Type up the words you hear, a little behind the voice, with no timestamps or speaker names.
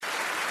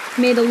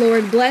May the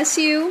Lord bless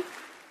you.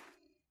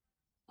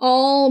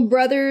 All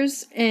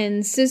brothers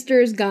and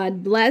sisters,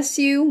 God bless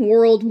you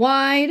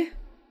worldwide,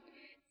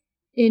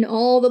 in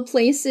all the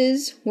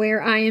places where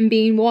I am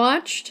being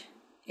watched.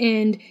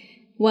 And,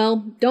 well,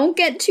 don't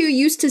get too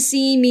used to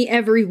seeing me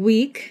every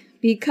week,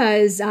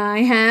 because I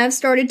have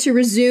started to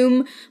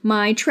resume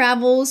my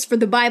travels for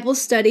the Bible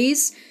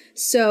studies,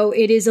 so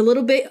it is a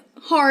little bit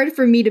hard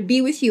for me to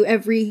be with you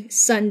every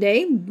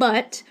Sunday,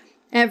 but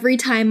every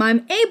time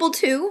I'm able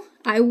to,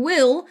 I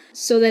will,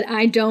 so that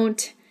I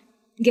don't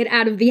get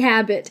out of the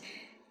habit.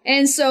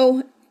 And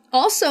so,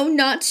 also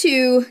not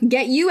to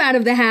get you out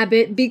of the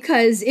habit,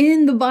 because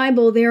in the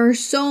Bible there are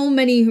so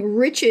many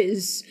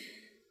riches.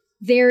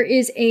 There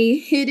is a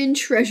hidden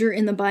treasure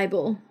in the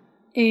Bible,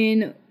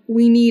 and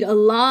we need a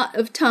lot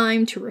of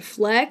time to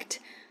reflect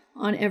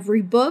on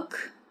every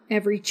book,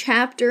 every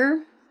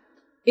chapter.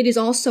 It is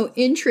also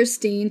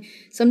interesting.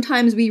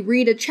 Sometimes we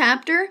read a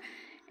chapter,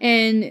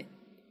 and it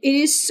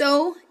is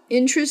so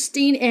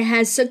interesting. It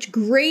has such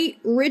great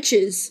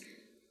riches,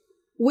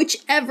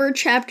 whichever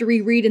chapter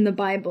we read in the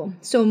Bible.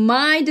 So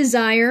my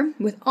desire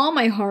with all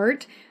my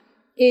heart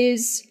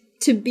is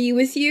to be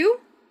with you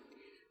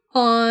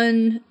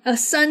on a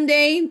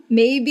Sunday.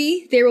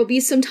 Maybe there will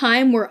be some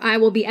time where I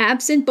will be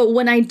absent, but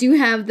when I do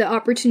have the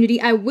opportunity,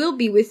 I will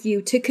be with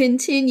you to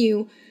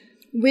continue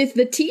with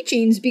the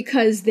teachings,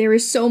 because there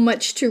is so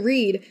much to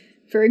read.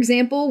 For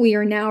example, we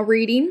are now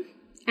reading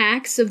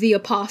Acts of the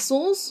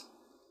Apostles,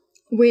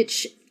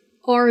 which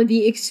are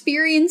the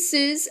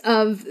experiences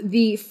of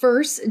the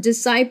first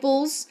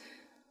disciples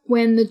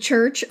when the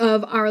Church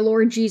of our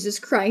Lord Jesus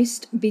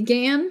Christ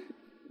began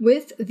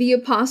with the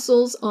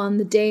apostles on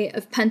the day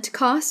of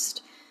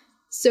Pentecost.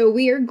 So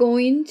we are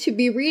going to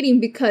be reading,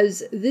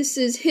 because this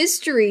is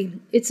history.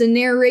 It's a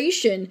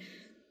narration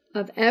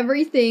of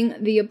everything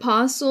the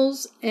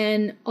apostles,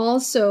 and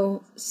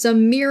also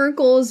some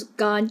miracles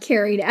God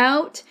carried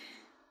out,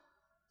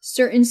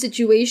 certain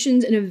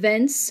situations and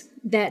events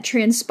that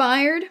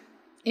transpired,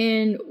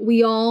 and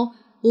we all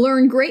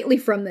learn greatly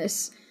from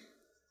this.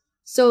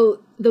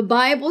 So the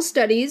Bible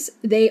studies,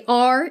 they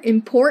are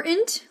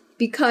important,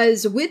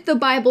 because with the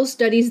Bible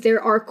studies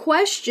there are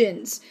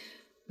questions.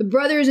 The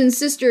brothers and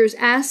sisters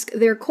ask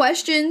their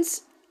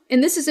questions,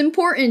 and this is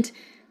important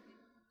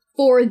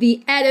for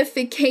the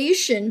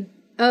edification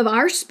of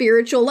our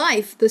spiritual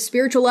life, the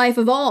spiritual life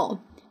of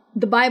all.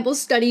 The Bible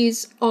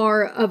studies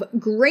are of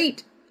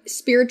great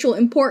spiritual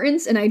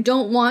importance, and I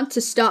don't want to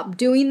stop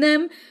doing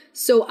them.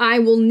 So I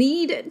will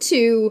need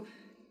to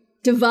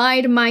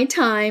divide my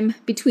time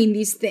between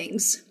these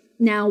things.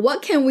 Now,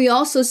 what can we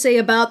also say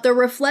about the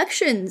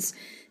reflections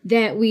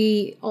that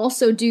we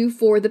also do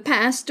for the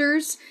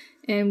pastors?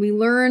 And we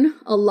learn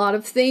a lot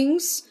of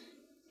things,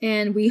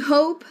 and we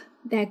hope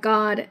that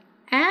God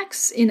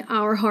acts in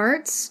our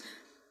hearts,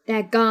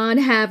 that God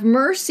have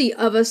mercy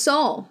of us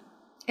all,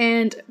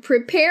 and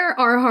prepare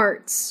our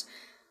hearts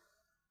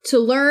to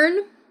learn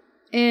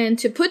and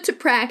to put to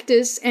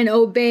practice and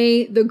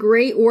obey the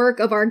great work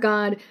of our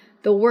God,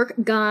 the work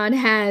God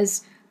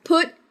has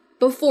put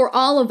before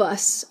all of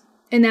us,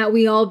 and that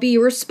we all be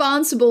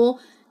responsible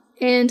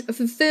and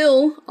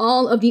fulfill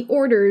all of the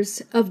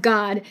orders of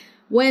God.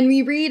 When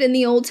we read in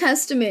the Old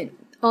Testament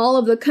all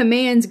of the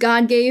commands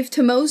God gave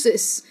to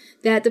Moses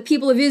that the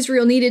people of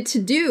Israel needed to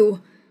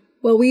do,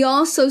 well, we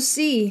also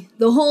see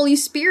the Holy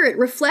Spirit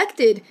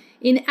reflected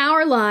in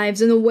our lives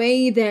in the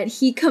way that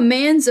He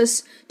commands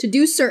us to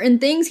do certain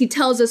things. He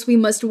tells us we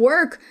must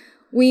work,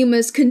 we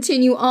must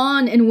continue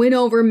on and win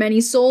over many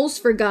souls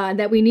for God,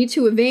 that we need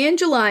to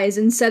evangelize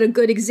and set a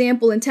good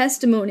example and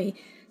testimony.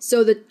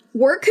 So the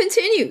work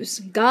continues.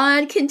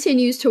 God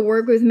continues to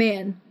work with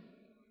man.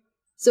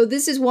 So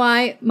this is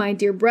why, my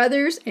dear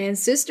brothers and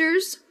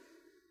sisters,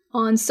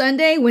 on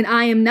Sunday when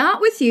I am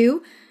not with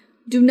you,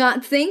 do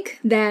not think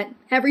that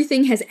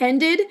everything has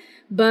ended,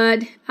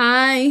 but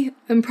I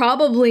am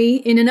probably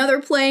in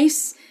another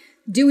place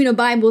doing a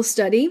Bible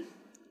study,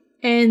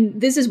 and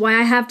this is why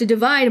I have to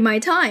divide my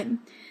time.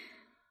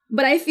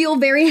 But I feel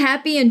very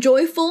happy and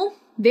joyful,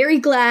 very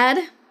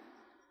glad,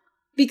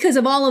 because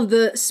of all of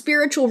the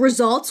spiritual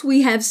results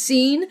we have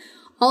seen,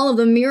 all of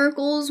the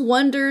miracles,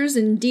 wonders,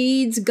 and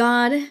deeds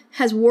God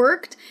has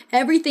worked,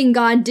 everything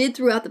God did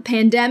throughout the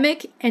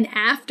pandemic and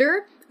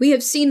after. We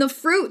have seen the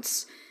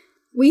fruits.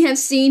 We have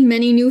seen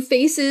many new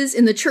faces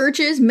in the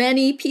churches,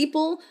 many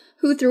people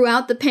who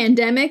throughout the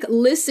pandemic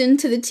listened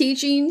to the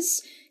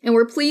teachings and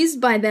were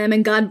pleased by them,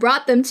 and God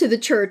brought them to the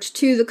church,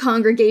 to the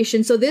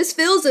congregation. So this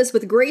fills us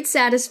with great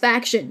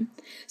satisfaction.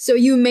 So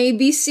you may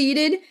be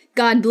seated.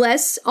 God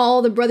bless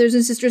all the brothers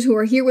and sisters who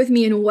are here with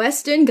me in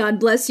Weston. God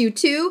bless you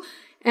too.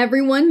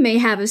 Everyone may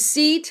have a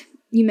seat.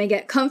 You may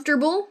get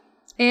comfortable.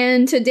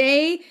 And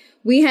today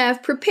we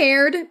have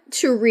prepared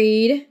to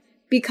read,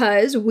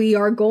 because we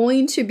are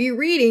going to be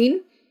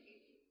reading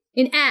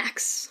in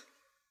Acts,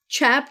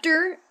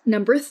 chapter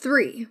number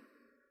 3.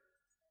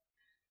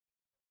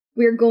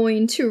 We're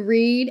going to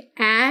read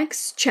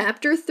Acts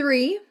chapter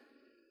 3.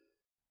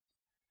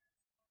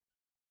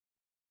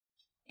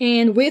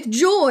 And with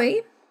joy,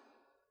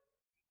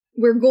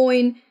 we're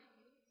going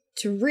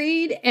to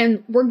read,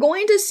 and we're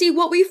going to see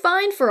what we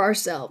find for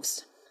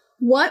ourselves.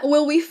 What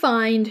will we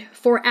find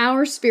for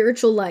our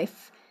spiritual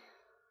life?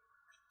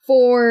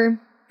 For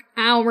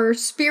our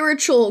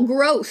spiritual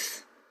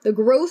growth, the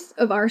growth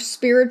of our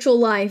spiritual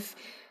life,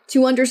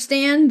 to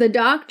understand the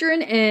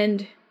doctrine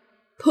and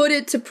put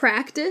it to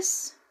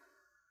practice,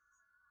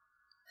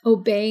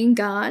 obeying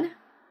God,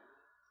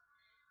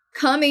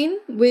 coming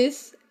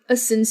with a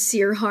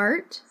sincere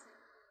heart,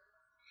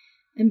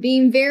 and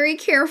being very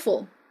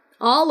careful,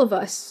 all of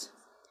us.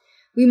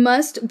 We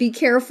must be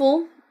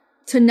careful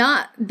to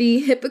not be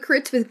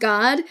hypocrites with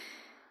God.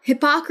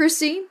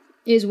 Hypocrisy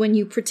is when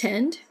you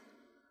pretend.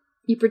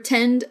 You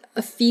pretend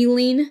a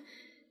feeling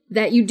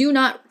that you do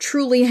not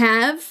truly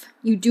have.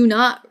 You do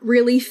not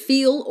really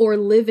feel or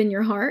live in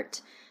your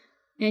heart.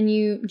 And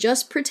you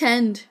just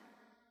pretend.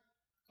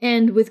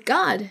 And with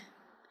God,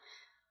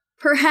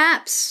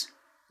 perhaps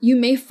you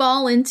may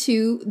fall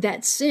into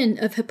that sin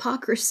of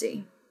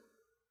hypocrisy.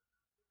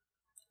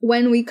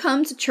 When we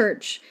come to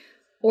church,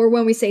 or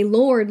when we say,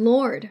 Lord,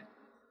 Lord,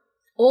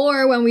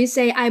 or when we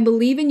say, I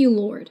believe in you,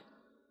 Lord,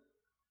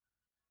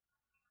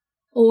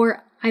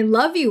 or I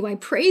love you, I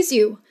praise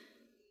you.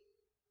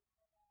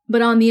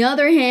 But on the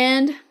other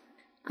hand,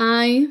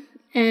 I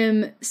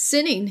am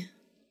sinning.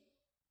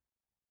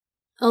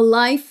 A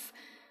life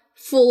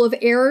full of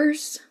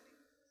errors,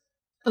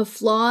 of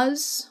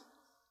flaws,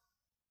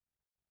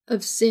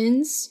 of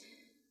sins,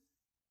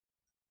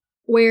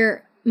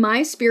 where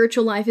my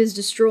spiritual life is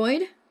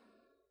destroyed.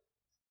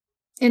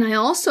 And I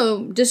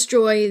also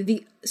destroy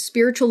the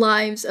spiritual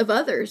lives of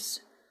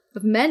others,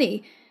 of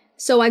many.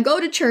 So I go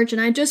to church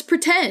and I just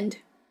pretend.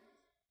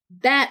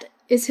 That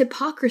is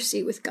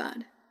hypocrisy with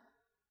God.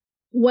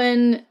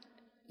 When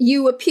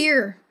you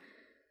appear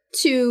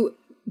to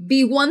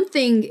be one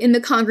thing in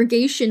the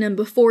congregation and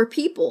before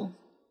people,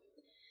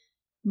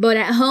 but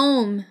at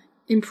home,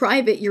 in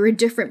private, you're a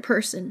different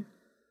person.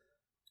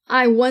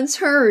 I once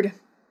heard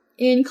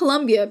in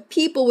Colombia,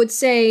 people would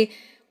say,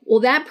 well,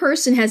 that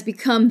person has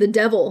become the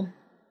devil.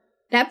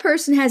 That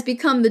person has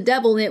become the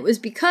devil, and it was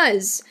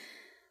because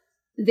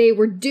they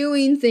were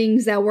doing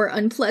things that were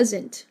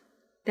unpleasant,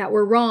 that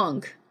were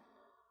wrong,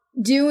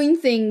 doing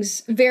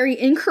things very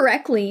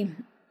incorrectly,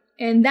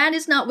 and that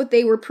is not what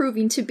they were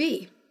proving to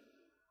be.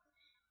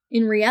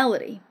 In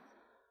reality,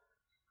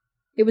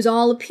 it was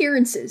all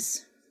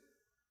appearances.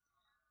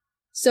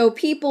 So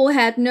people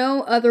had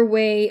no other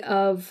way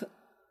of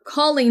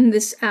calling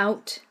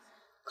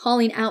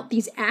out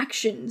these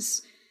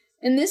actions.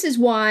 And this is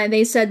why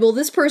they said, well,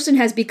 this person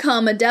has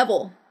become a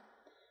devil.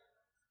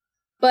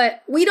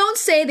 But we don't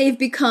say they've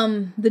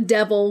become the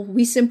devil.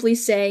 We simply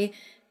say,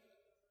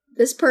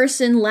 this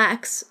person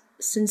lacks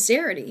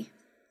sincerity.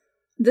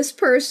 This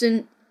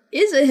person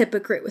is a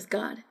hypocrite with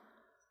God.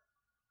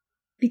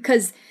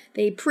 Because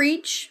they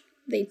preach,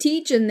 they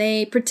teach, and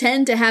they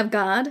pretend to have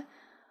God.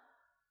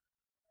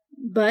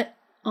 But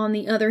on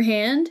the other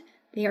hand,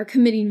 they are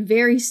committing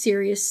very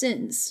serious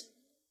sins.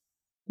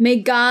 May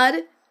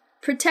God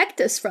protect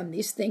us from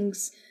these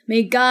things.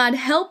 May God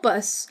help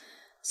us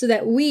so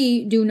that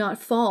we do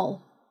not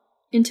fall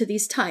into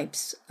these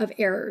types of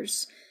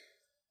errors.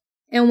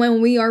 And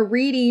when we are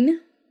reading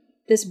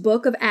this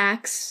book of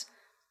Acts,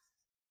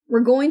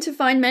 we're going to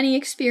find many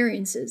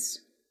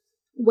experiences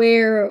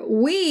where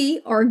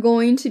we are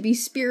going to be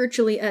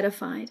spiritually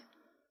edified.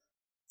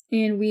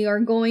 And we are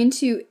going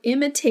to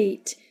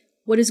imitate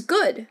what is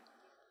good,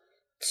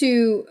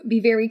 to be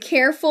very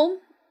careful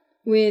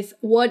with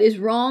what is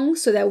wrong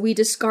so that we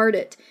discard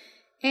it.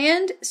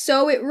 And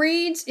so it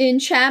reads in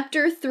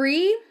chapter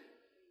 3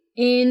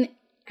 in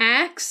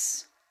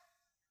Acts,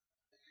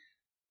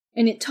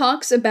 and it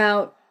talks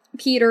about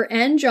Peter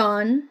and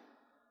John,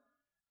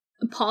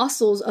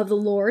 apostles of the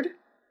Lord.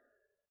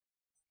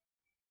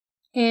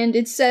 And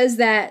it says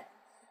that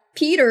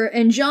Peter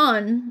and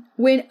John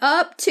went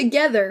up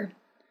together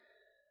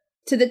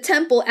to the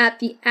temple at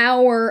the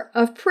hour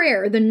of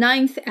prayer, the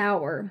 9th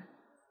hour.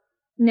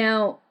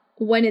 Now,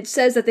 when it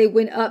says that they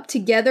went up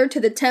together to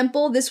the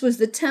temple, this was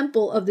the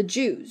temple of the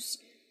Jews,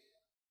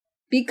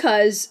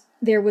 because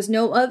there was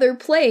no other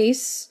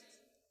place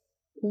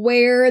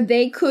where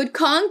they could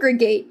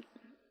congregate.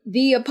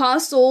 The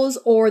apostles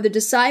or the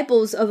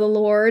disciples of the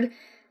Lord,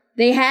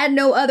 they had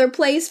no other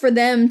place for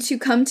them to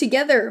come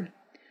together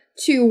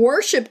to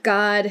worship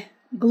God,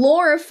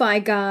 glorify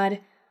God,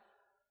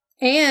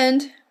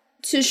 and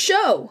to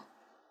show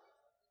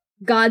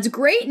God's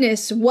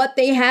greatness, what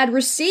they had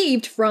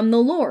received from the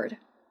Lord,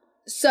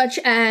 such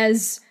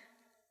as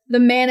the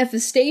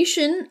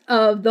manifestation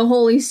of the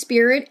Holy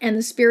Spirit and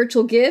the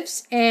spiritual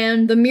gifts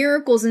and the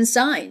miracles and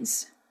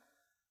signs.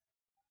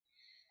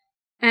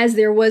 As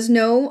there was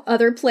no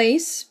other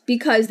place,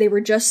 because they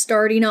were just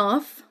starting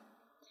off,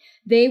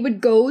 they would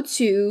go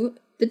to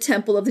the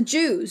temple of the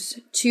Jews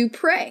to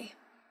pray.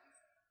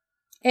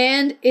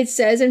 And it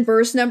says in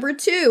verse number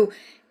 2,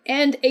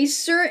 and a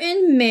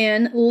certain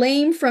man,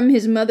 lame from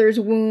his mother's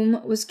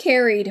womb, was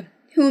carried,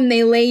 whom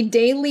they laid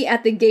daily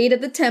at the gate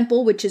of the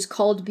temple, which is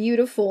called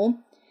Beautiful,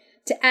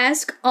 to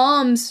ask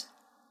alms.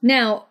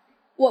 Now,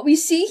 what we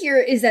see here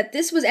is that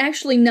this was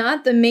actually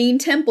not the main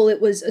temple, it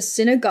was a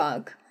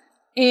synagogue.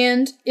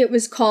 And it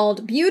was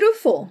called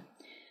Beautiful,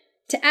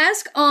 to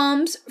ask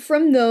alms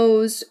from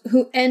those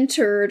who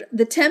entered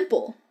the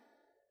temple,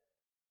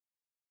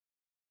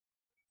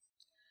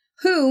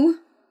 who,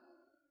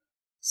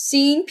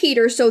 seeing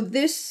Peter, so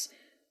this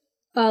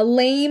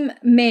lame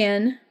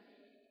man,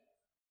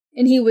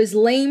 and he was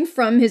lame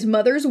from his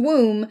mother's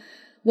womb,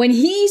 when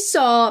he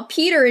saw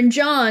Peter and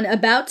John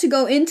about to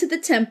go into the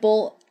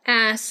temple,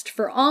 asked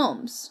for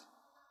alms.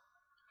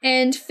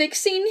 And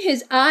fixing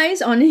his eyes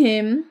on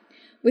him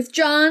with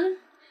John,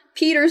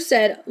 Peter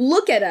said,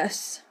 "Look at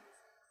us."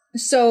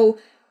 So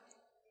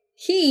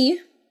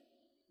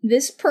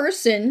this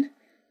person,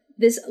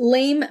 this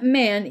lame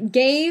man,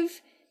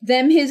 gave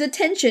them his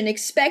attention,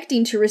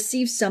 expecting to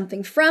receive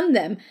something from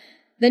them.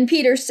 Then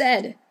Peter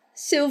said,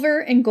 "Silver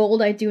and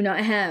gold I do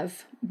not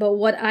have, but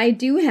what I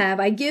do have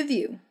I give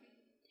you."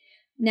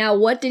 Now,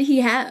 what did he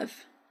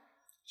have?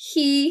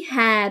 He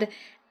had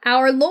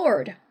our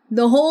Lord,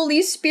 the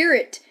Holy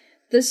Spirit.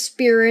 The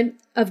Spirit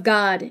of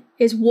God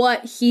is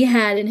what he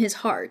had in his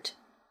heart.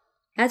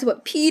 That's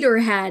what Peter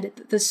had,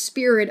 the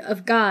Spirit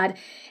of God.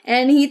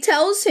 And he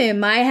tells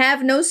him, "I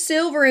have no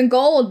silver and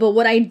gold, but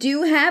what I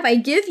do have I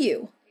give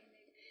you.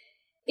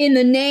 In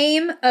the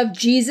name of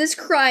Jesus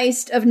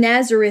Christ of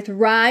Nazareth,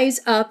 rise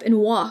up and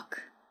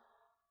walk."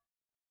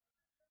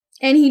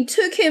 And he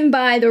took him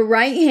by the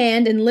right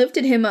hand and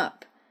lifted him up.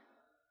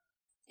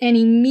 And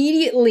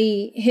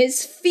immediately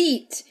his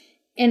feet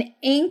and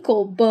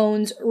ankle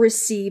bones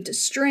received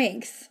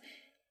strength.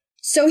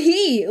 So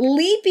he,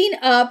 leaping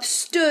up,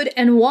 stood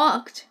and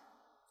walked,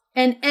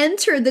 and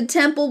entered the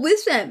temple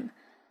with them,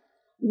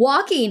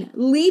 walking,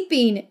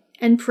 leaping,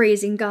 and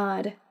praising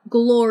God.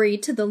 Glory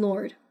to the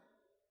Lord.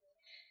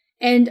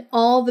 And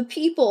all the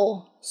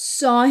people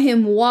saw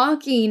him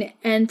walking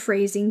and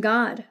praising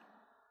God.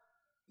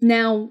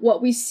 Now,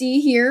 what we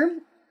see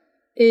here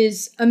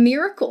is a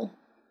miracle.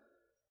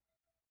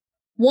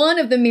 One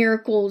of the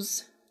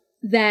miracles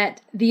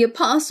that the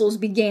apostles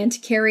began to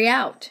carry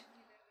out.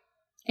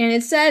 And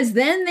it says,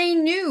 then they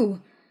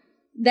knew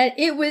that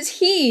it was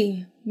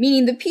he,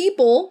 meaning the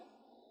people.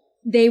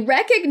 They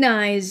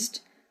recognized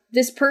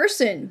this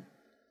person,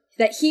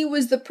 that he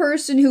was the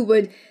person who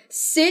would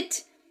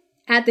sit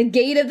at the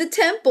gate of the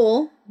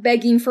temple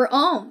begging for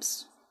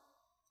alms.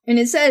 And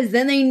it says,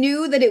 then they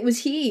knew that it was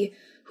he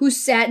who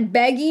sat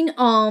begging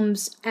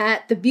alms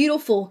at the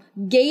beautiful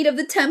gate of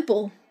the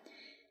temple.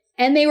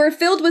 And they were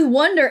filled with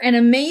wonder and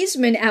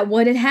amazement at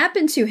what had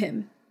happened to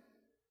him.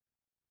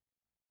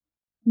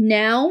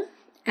 Now,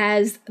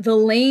 as the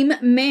lame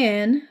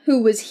man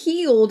who was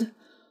healed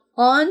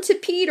onto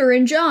Peter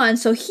and John,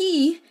 so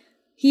he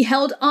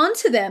held on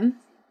to them.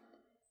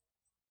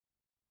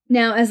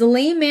 Now, as the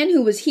lame man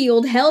who was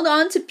healed held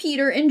on to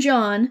Peter and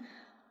John,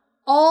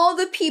 all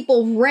the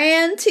people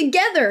ran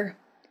together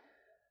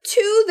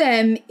to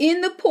them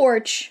in the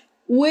porch,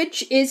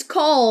 which is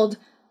called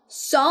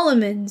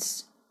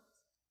Solomon's,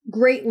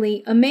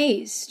 greatly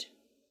amazed.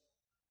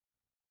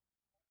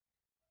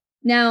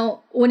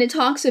 Now, when it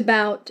talks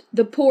about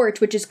the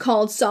porch, which is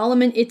called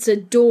Solomon, it's a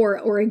door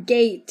or a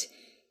gate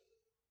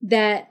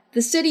that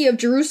the city of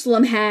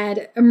Jerusalem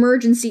had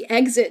emergency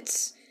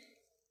exits.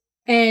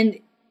 And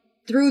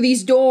through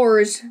these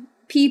doors,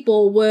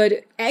 people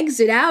would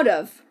exit out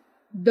of.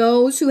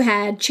 Those who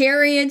had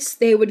chariots,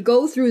 they would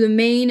go through the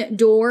main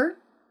door.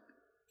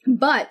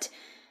 But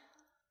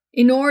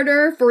in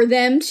order for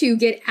them to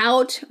get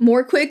out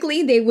more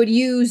quickly, they would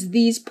use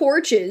these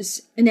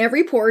porches. And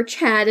every porch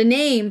had a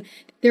name.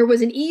 There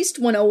was an east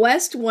one, a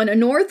west one, a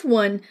north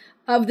one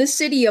of the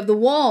city of the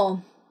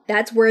wall.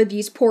 That's where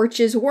these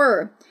porches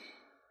were.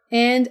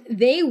 And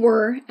they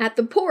were at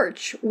the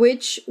porch,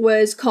 which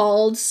was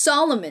called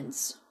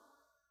Solomon's.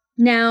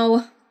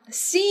 Now,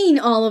 seeing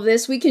all of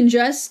this, we can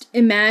just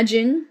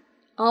imagine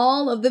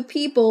all of the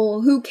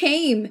people who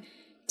came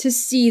to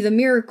see the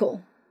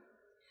miracle.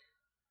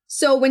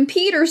 So when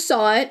Peter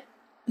saw it,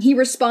 he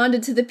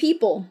responded to the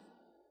people,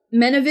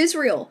 "Men of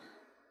Israel,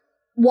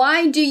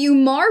 why do you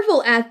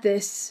marvel at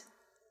this?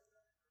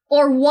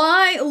 Or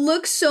why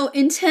look so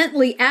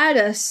intently at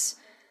us,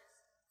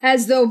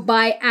 as though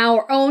by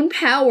our own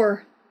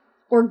power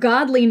or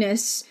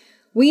godliness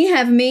we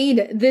have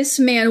made this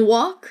man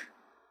walk?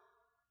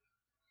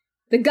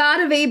 The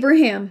God of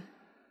Abraham,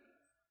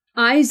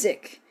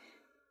 Isaac,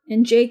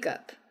 and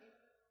Jacob,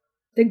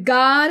 the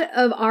God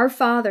of our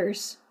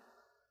fathers."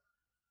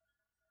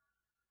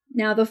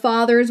 Now the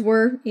fathers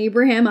were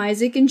Abraham,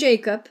 Isaac, and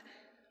Jacob.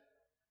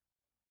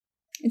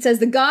 It says,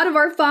 "The God of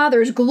our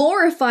fathers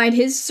glorified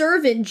his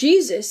servant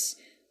Jesus,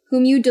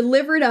 whom you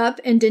delivered up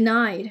and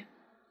denied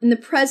in the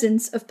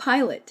presence of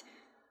Pilate,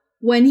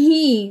 when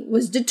he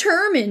was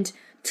determined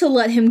to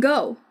let him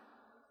go."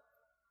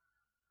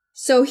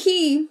 So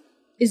he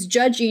is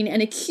judging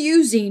and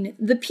accusing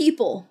the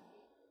people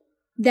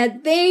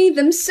that they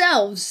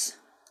themselves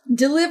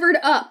delivered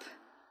up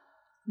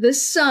the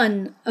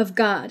Son of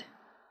God.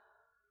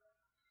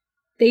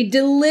 They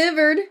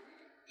delivered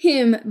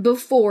him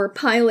before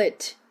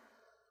Pilate.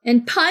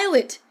 And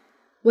Pilate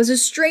was a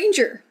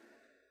stranger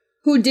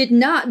who did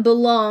not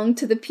belong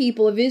to the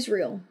people of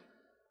Israel.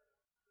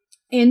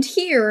 And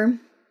here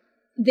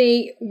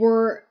they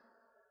were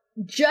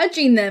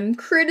judging them,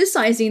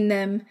 criticizing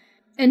them,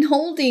 and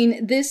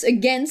holding this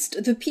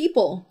against the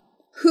people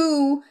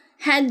who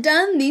had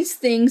done these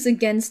things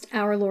against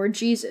our Lord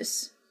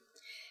Jesus.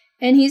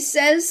 And he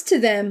says to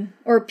them,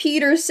 or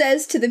Peter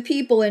says to the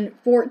people in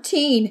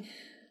 14,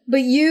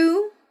 "But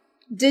you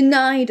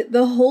denied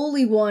the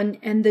Holy One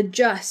and the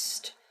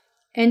just,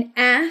 and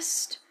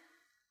asked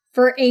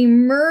for a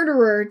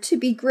murderer to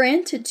be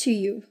granted to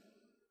you."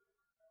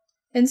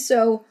 And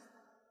so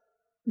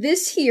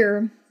this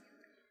here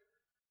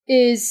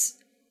is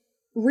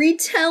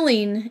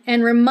retelling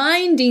and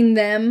reminding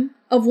them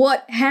of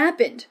what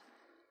happened.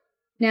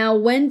 Now,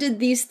 when did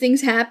these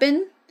things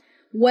happen?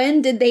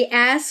 When did they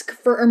ask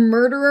for a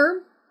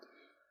murderer?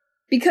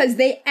 Because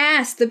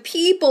the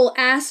people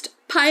asked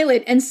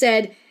Pilate and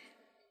said,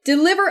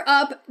 "Deliver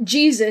up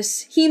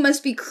Jesus. He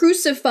must be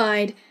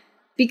crucified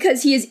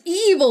because he is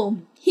evil.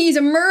 He's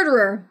a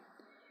murderer."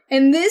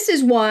 And this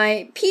is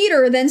why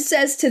Peter then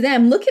says to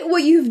them, "Look at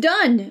what you've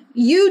done.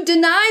 You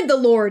denied the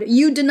Lord.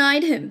 You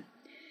denied him.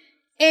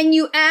 And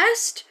you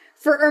asked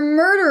for a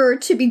murderer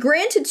to be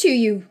granted to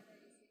you."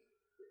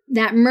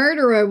 That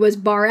murderer was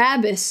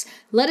Barabbas.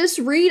 Let us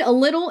read a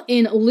little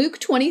in Luke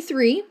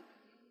 23.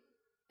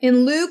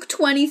 In Luke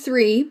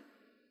 23,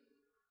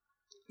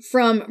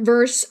 from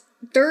verse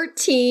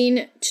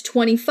 13 to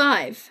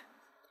 25.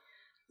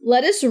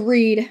 Let us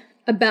read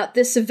about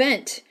this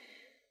event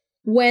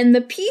when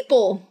the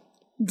people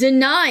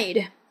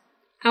denied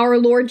our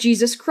Lord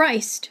Jesus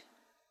Christ.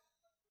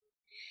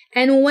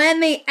 And when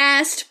they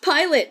asked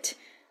Pilate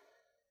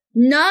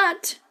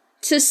not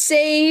to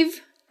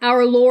save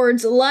our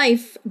Lord's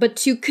life, but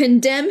to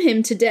condemn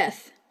him to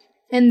death,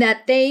 and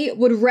that they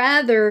would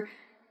rather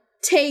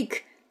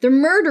take the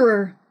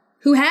murderer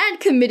who had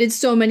committed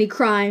so many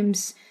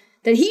crimes,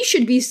 that he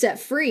should be set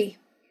free.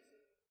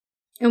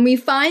 And we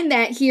find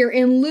that here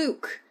in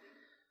Luke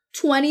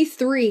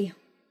 23,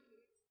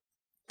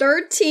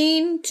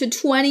 13 to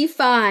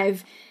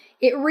 25.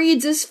 It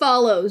reads as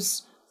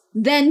follows: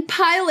 "Then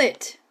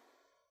Pilate,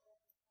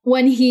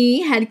 when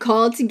he had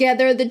called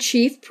together the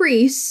chief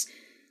priests,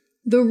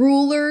 the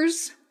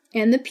rulers,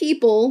 and the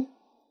people,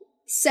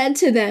 said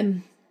to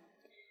them,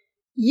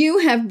 'You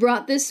have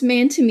brought this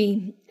man to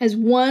me as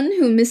one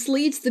who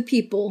misleads the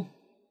people.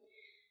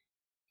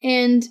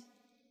 And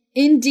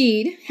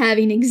indeed,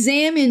 having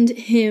examined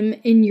him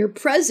in your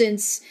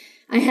presence,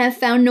 I have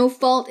found no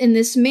fault in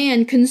this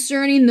man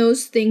concerning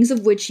those things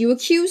of which you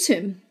accuse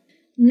him.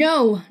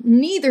 No,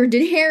 neither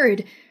did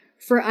Herod,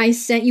 for I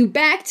sent you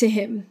back to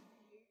him.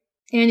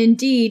 And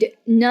indeed,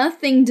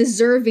 nothing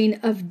deserving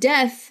of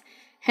death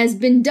has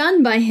been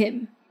done by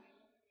him.'"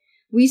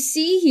 We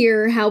see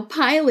here how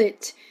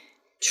Pilate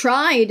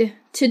tried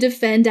to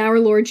defend our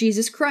Lord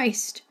Jesus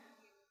Christ.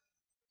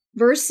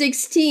 Verse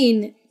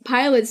 16,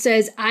 Pilate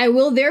says, "I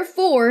will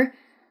therefore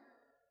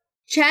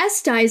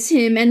chastise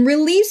him and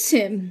release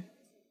him.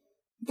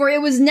 For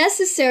it was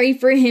necessary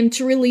for him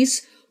to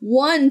release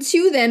one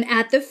to them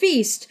at the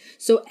feast."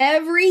 So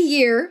every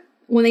year,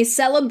 when they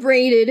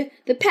celebrated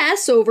the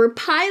Passover,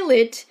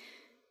 Pilate,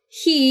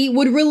 he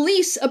would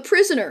release a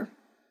prisoner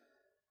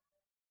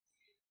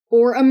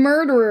or a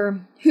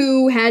murderer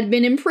who had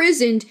been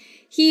imprisoned.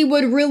 He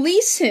would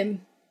release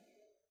him.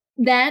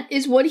 That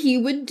is what he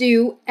would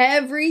do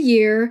every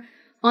year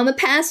on the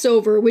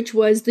Passover, which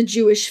was the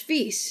Jewish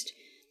feast.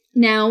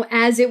 Now,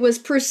 as it was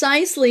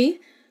precisely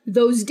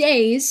those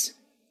days,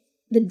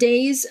 the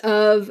days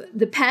of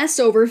the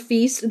Passover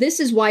feast, this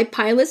is why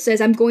Pilate says,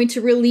 "I'm going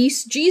to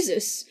release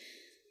Jesus,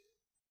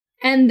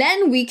 and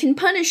then we can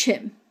punish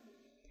him."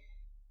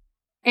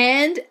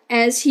 And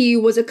as he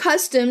was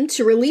accustomed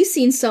to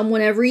releasing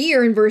someone every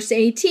year, in verse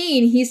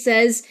 18, he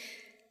says,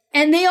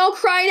 "And they all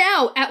cried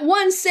out at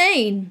once,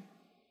 saying,"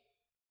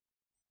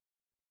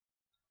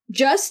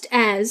 just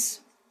as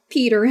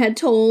Peter had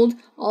told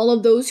all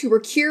of those who were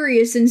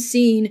curious in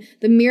seeing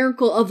the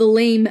miracle of the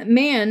lame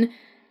man,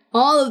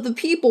 all of the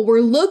people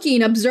were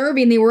looking,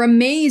 observing, they were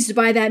amazed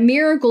by that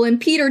miracle, and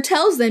Peter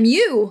tells them,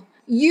 you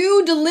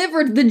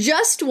delivered the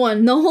just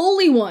one, the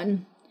holy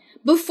one,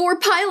 before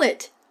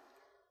Pilate.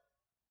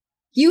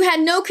 You had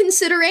no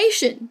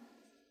consideration."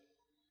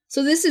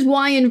 So this is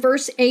why in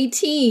verse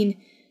 18,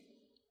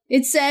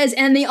 it says,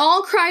 "And they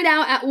all cried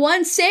out at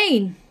once,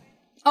 saying,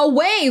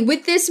 'Away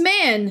with this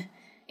man,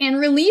 and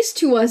release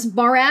to us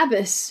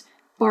Barabbas.'"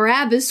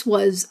 Barabbas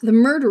was the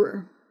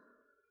murderer.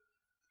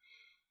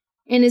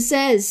 And it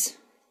says,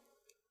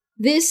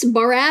 "This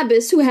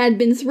Barabbas, who had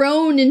been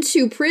thrown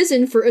into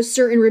prison for a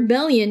certain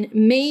rebellion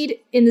made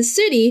in the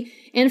city,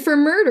 and for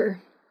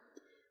murder.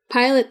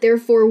 Pilate,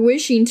 therefore,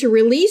 wishing to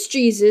release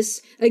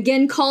Jesus,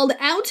 again called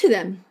out to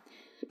them.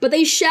 But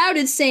they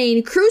shouted,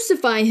 saying,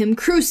 'Crucify him,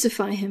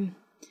 crucify him.'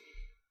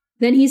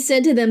 Then he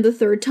said to them the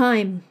third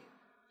time,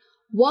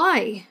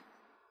 'Why?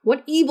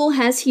 What evil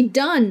has he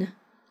done?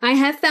 I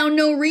have found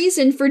no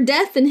reason for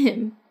death in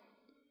him.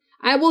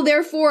 I will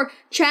therefore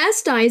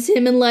chastise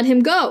him and let him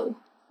go.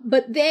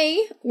 But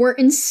they were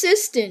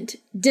insistent,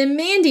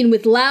 demanding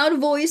with loud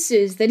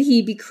voices that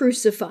he be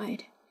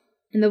crucified.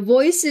 And the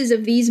voices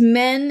of these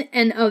men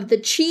and of the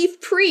chief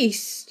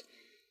priest.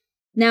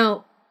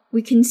 Now,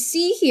 we can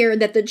see here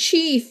that the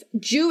chief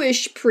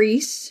Jewish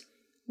priests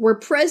were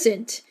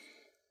present,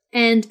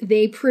 and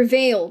they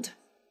prevailed.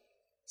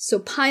 So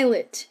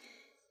Pilate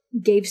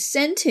gave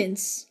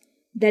sentence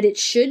that it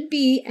should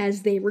be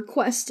as they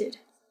requested.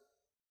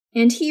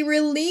 And he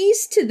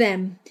released to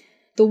them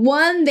the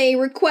one they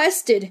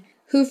requested,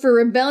 who for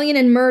rebellion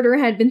and murder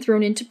had been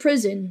thrown into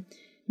prison,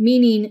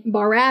 meaning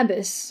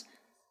Barabbas.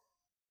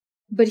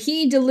 But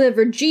he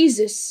delivered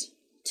Jesus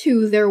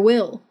to their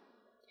will.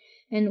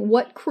 And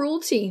what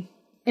cruelty.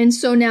 And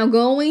so now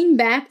going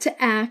back to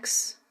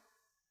Acts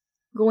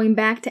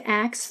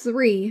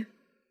 3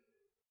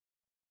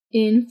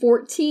 in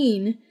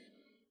 14,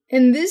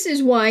 and this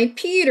is why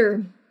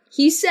Peter,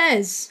 he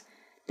says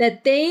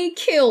that they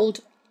killed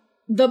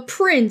the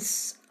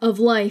Prince of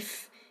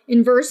Life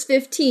in verse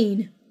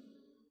 15.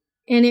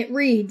 And it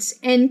reads,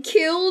 and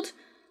killed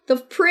the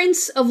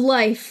Prince of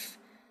Life,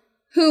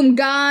 whom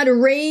God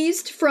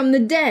raised from the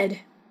dead,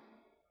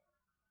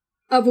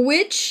 of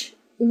which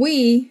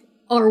we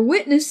are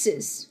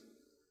witnesses.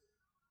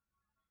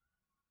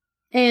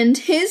 And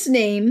his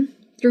name,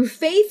 through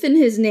faith in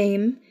his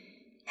name,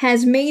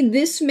 has made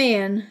this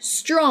man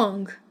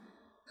strong,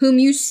 whom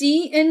you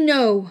see and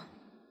know.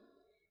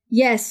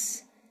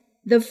 Yes,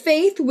 the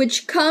faith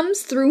which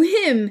comes through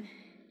him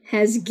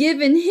has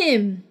given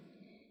him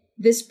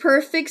this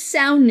perfect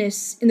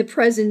soundness in the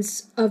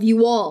presence of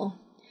you all.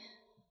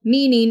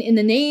 Meaning in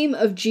the name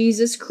of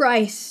Jesus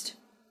Christ,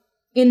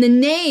 in the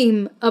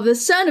name of the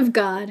Son of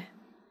God,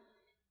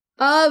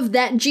 of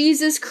that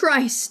Jesus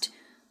Christ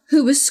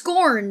who was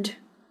scorned,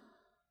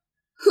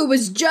 who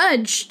was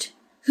judged,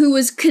 who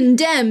was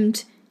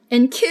condemned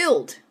and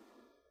killed.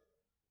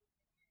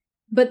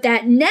 But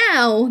that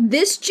now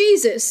this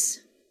Jesus,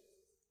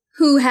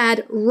 who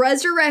had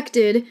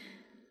resurrected,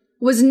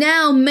 was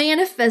now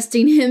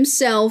manifesting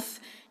himself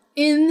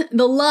in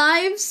the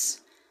lives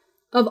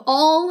of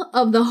all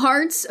of the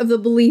hearts of the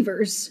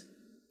believers.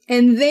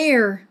 And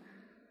there,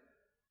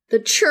 the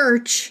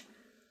church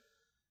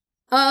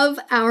of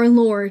our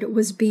Lord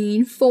was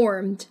being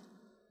formed.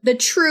 The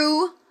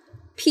true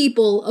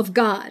people of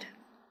God.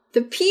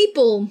 The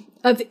people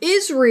of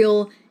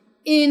Israel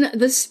in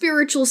the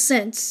spiritual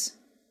sense.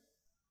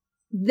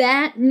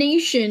 That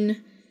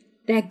nation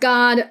that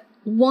God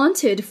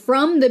wanted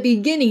from the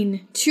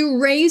beginning to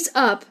raise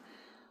up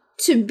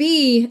to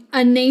be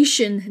a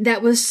nation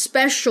that was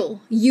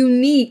special,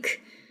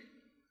 unique,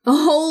 a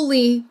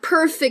holy,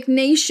 perfect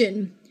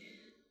nation,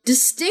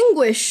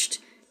 distinguished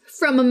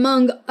from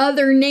among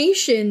other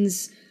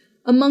nations,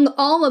 among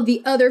all of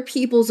the other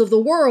peoples of the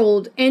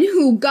world, and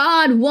who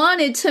God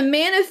wanted to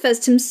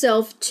manifest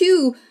himself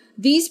to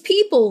these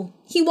people.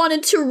 He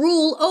wanted to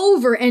rule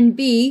over and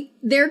be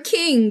their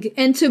king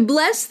and to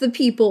bless the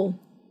people.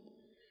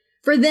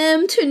 For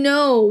them to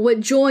know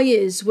what joy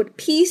is, what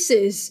peace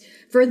is,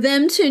 for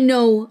them to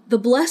know the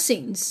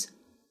blessings,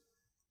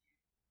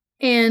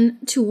 and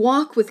to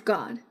walk with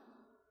God,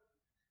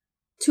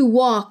 to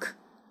walk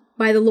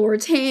by the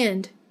Lord's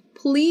hand,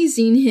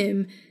 pleasing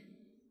him.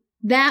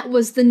 That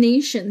was the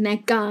nation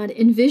that God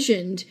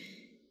envisioned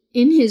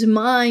in his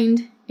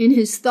mind, in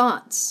his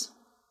thoughts.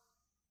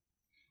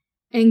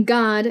 And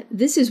God,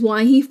 this is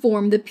why he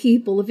formed the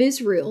people of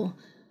Israel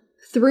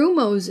through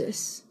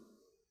Moses.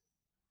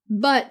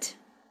 But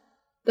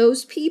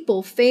those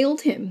people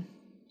failed him.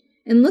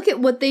 And look at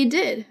what they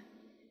did.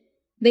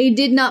 They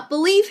did not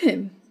believe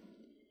him.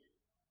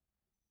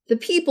 The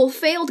people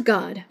failed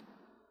God.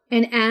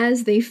 And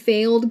as they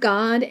failed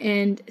God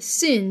and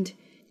sinned,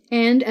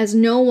 and as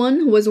no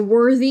one was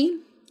worthy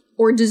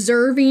or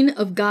deserving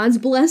of God's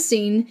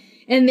blessing,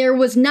 and there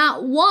was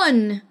not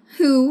one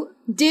who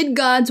did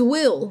God's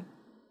will,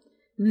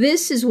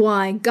 this is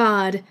why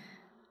God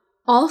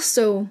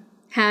also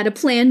had a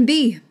plan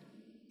B.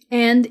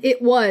 And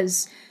it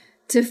was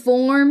to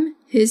form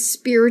his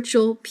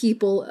spiritual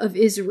people of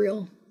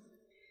Israel,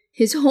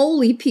 his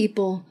holy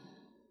people,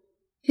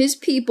 his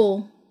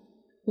people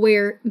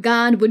where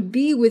God would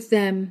be with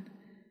them,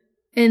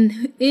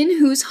 and in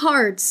whose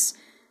hearts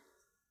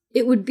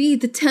it would be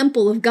the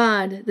temple of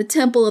God, the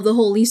temple of the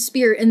Holy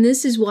Spirit. And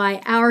this is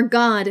why our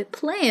God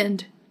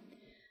planned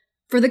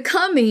for the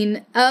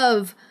coming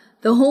of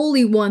the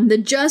Holy One, the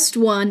Just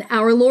One,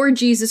 our Lord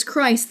Jesus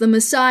Christ, the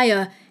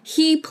Messiah.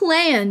 He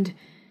planned.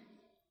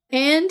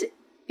 And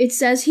it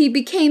says he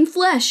became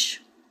flesh.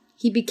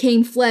 He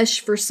became flesh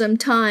for some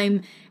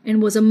time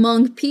and was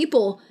among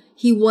people.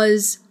 He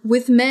was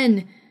with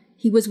men.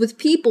 He was with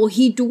people.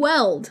 He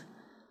dwelled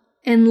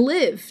and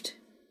lived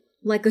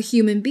like a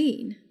human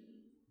being.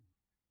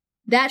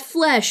 That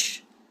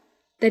flesh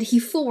that he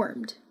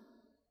formed,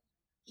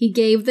 he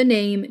gave the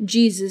name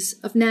Jesus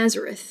of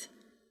Nazareth.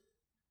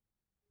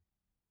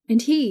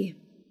 And he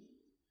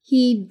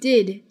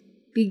did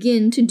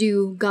begin to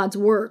do God's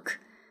work.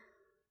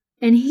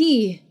 And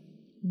he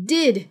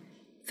did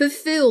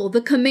fulfill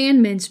the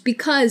commandments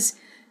because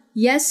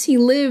Yes, he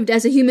lived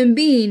as a human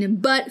being,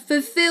 but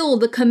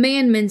fulfilled the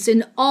commandments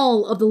in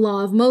all of the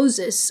law of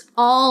Moses,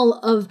 all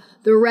of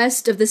the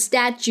rest of the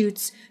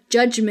statutes,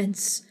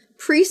 judgments,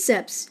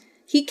 precepts.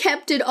 He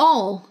kept it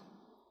all,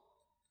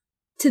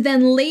 to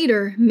then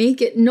later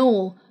make it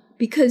null,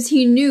 because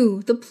he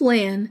knew the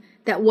plan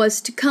that was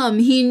to come.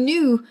 He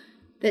knew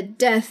that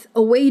death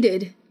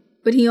awaited,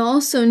 but he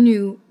also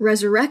knew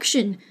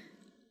resurrection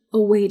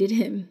awaited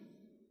him.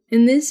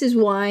 And this is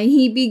why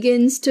he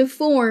begins to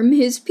form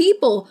his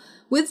people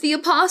with the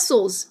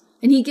apostles,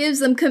 and he gives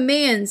them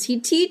commands. He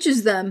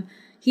teaches them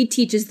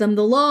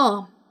the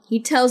law. He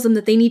tells them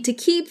that they need to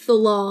keep the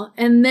law,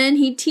 and then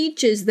he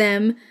teaches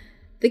them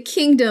the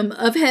kingdom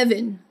of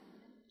heaven.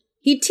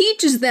 He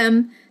teaches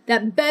them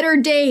that better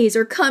days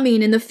are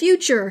coming in the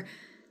future,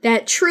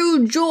 that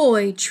true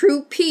joy,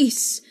 true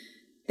peace,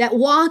 that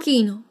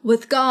walking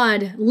with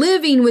God,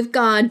 living with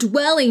God,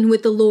 dwelling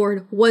with the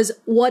Lord was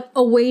what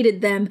awaited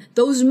them.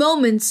 Those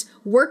moments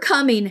were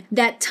coming.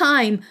 That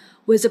time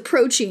was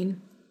approaching.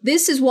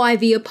 This is why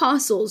the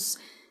apostles,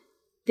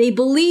 they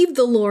believed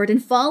the Lord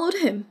and followed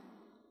him.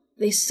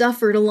 They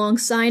suffered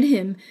alongside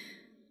him,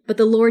 but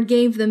the Lord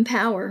gave them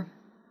power.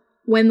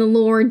 When the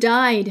Lord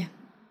died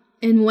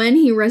and when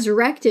he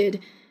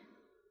resurrected,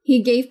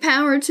 he gave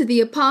power to the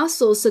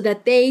apostles so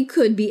that they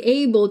could be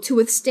able to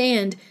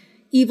withstand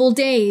evil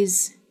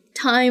days,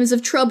 times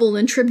of trouble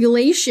and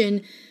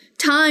tribulation,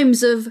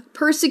 times of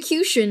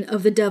persecution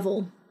of the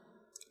devil.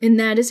 And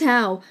that is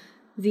how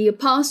the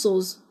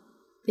apostles,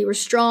 they were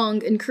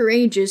strong and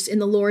courageous in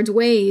the Lord's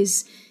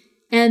ways,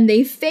 and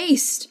they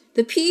faced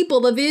the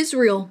people of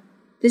Israel,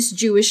 this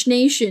Jewish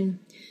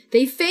nation.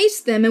 They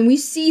faced them, and we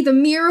see the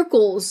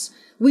miracles,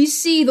 we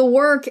see the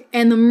work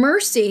and the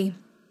mercy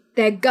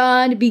that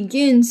God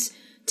begins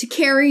to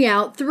carry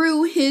out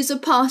through his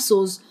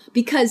apostles,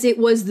 because it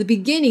was the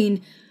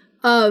beginning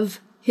of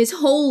his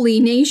holy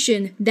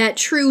nation, that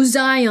true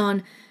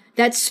Zion,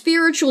 that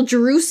spiritual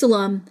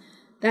Jerusalem,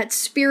 that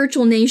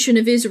spiritual nation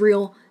of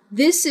Israel.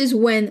 This is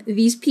when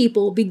these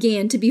people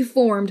began to be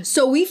formed.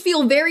 So we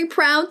feel very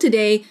proud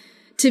today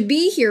to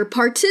be here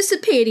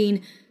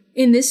participating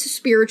in this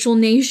spiritual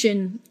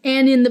nation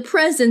and in the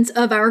presence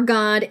of our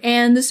God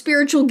and the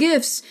spiritual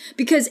gifts,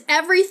 because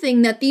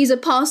everything that these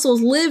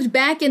apostles lived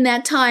back in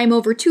that time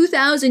over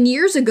 2,000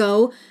 years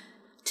ago,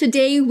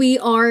 today we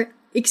are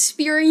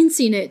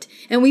experiencing it,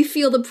 and we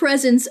feel the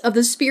presence of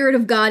the Spirit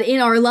of God in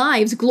our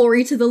lives.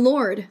 Glory to the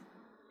Lord.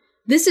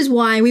 This is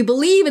why we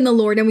believe in the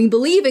Lord and we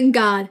believe in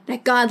God,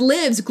 that God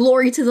lives.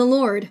 Glory to the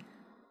Lord.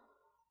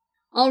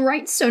 All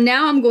right, so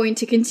now I'm going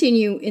to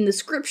continue in the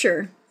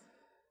scripture.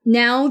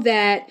 Now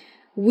that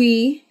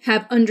we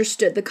have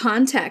understood the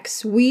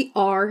context, we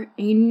are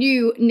a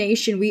new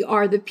nation. We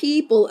are the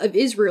people of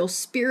Israel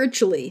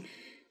spiritually.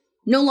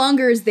 No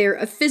longer is there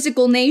a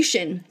physical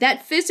nation.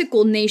 That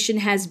physical nation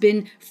has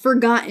been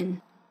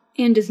forgotten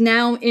and is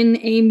now in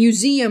a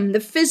museum.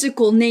 The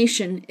physical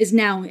nation is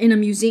now in a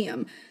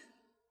museum.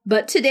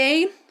 But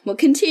today, what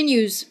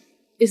continues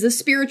is the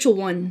spiritual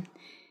one.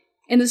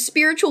 And the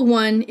spiritual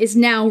one is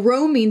now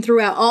roaming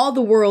throughout all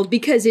the world,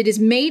 because it is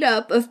made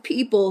up of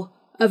people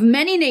of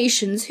many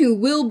nations who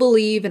will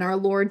believe in our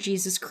Lord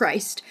Jesus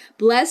Christ.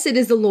 Blessed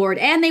is the Lord,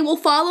 and they will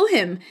follow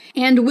him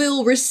and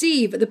will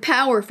receive the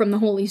power from the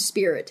Holy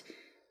Spirit.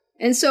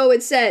 And so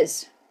it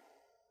says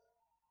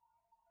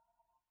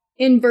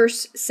in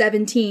verse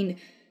 17,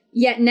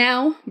 "Yet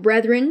now,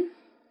 brethren,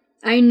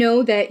 I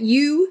know that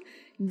you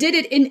did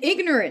it in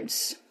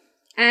ignorance,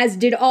 as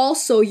did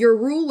also your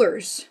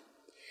rulers."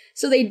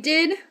 So they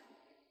did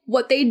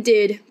what they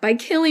did by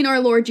killing our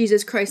Lord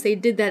Jesus Christ. They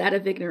did that out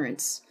of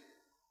ignorance.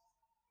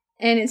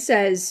 And it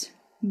says,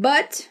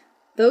 "But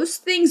those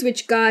things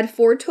which God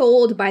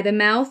foretold by the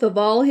mouth of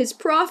all his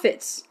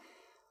prophets,"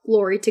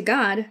 glory to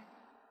God,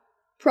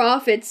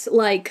 prophets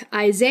like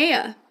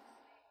Isaiah,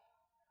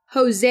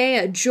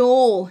 Hosea,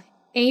 Joel,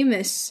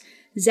 Amos,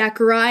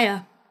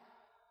 Zechariah,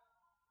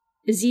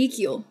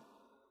 Ezekiel,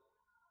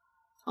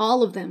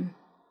 all of them,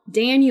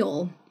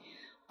 Daniel,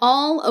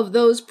 all of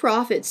those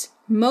prophets,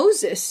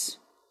 Moses,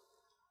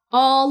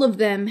 all of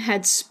them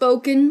had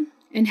spoken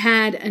and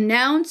had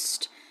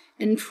announced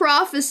and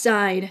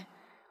prophesied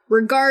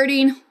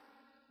regarding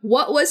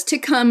what was to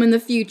come in the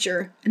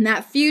future. And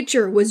that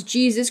future was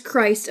Jesus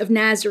Christ of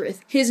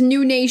Nazareth, his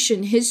new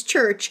nation, his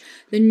church,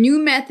 the new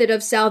method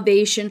of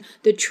salvation,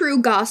 the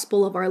true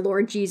gospel of our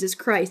Lord Jesus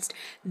Christ.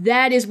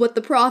 That is what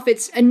the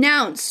prophets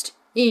announced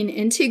in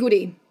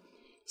antiquity.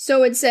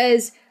 So it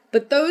says,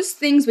 "But those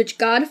things which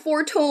God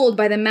foretold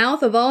by the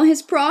mouth of all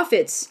his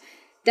prophets,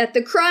 that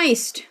the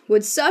Christ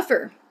would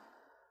suffer,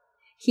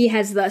 he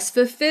has thus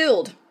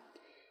fulfilled.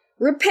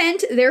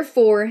 Repent,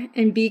 therefore,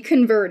 and be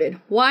converted."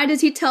 Why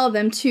does he tell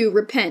them to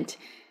repent?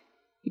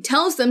 He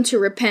tells them to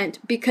repent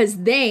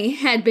because they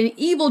had been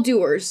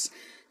evildoers.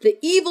 The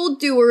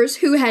evildoers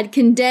who had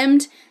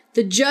condemned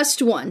the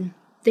just one.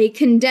 They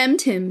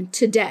condemned him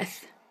to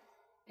death.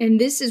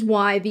 And this is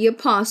why the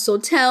apostle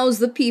tells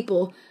the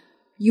people,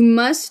 you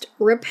must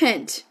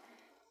repent.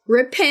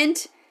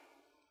 Repent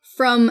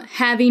from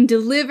having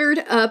delivered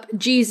up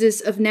Jesus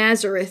of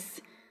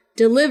Nazareth,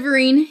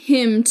 delivering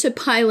him to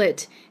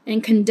Pilate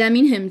and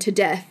condemning him to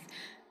death.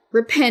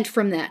 Repent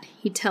from that,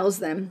 he tells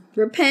them.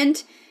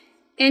 Repent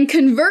and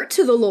convert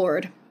to the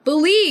Lord.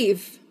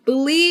 Believe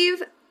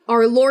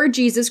our Lord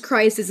Jesus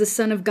Christ is the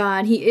Son of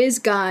God. He is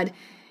God.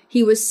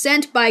 He was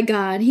sent by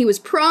God. He was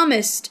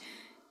promised.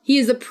 He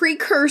is the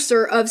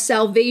precursor of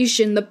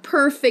salvation, the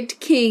perfect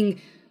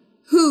King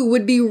who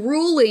would be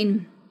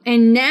ruling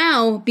and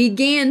now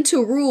began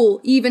to rule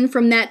even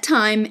from that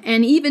time,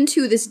 and even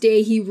to this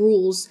day he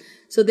rules.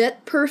 So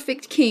that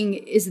perfect King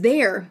is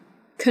there.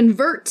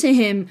 Convert to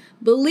him,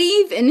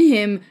 believe in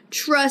him,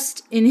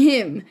 trust in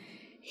him.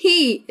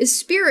 He is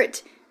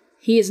spirit.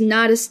 He is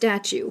not a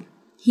statue.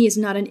 He is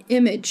not an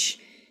image.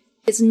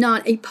 He is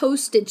not a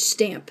postage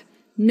stamp.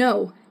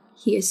 No,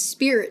 he is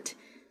spirit,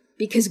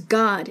 because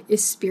God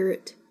is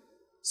spirit.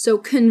 So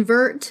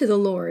convert to the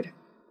Lord,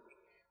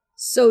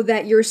 so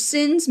that your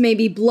sins may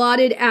be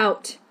blotted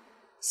out,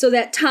 so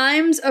that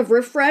times of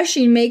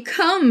refreshing may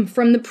come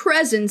from the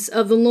presence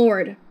of the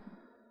Lord,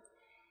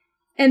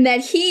 and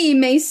that he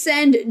may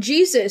send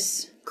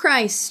Jesus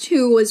Christ,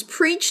 who was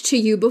preached to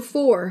you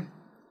before.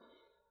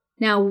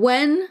 Now,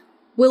 when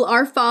will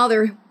our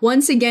Father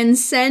once again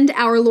send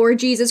our Lord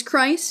Jesus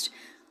Christ?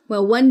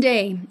 Well, one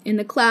day in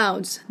the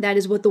clouds. That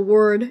is what the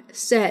word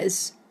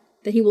says,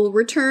 that he will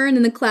return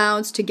in the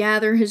clouds to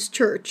gather his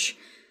church,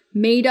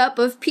 made up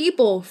of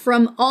people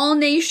from all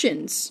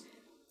nations.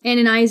 And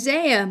in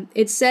Isaiah,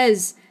 it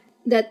says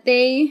that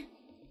they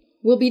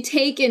will be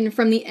taken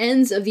from the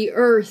ends of the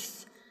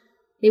earth.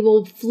 They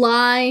will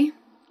fly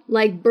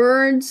like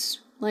birds,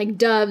 like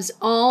doves.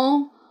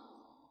 All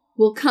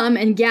will come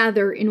and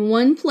gather in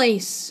one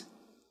place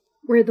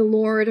where the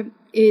Lord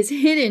is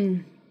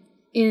hidden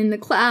in the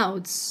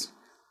clouds.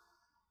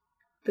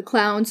 The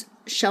clouds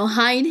shall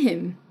hide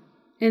him,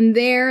 and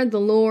there the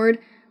Lord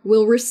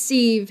will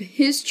receive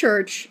his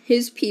church,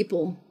 his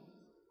people.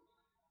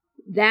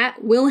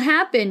 That will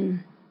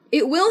happen.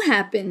 It will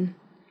happen.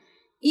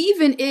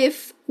 Even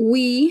if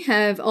we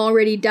have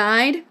already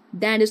died,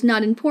 that is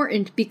not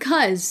important,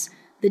 because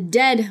the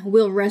dead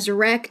will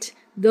resurrect.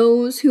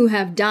 Those who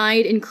have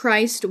died in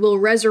Christ will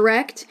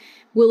resurrect,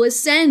 will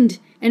ascend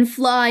and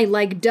fly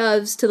like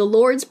doves to the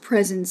Lord's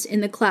presence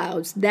in the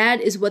clouds.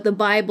 That is what the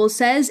Bible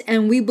says,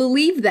 and we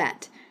believe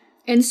that.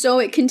 And so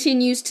it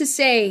continues to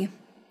say,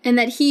 and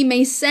that he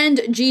may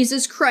send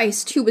Jesus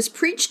Christ, who was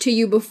preached to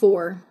you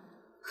before,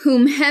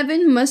 whom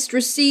heaven must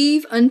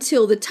receive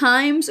until the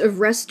times of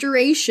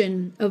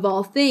restoration of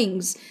all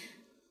things.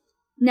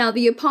 Now,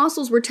 the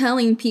apostles were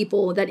telling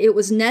people that it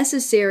was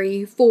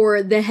necessary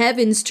for the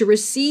heavens to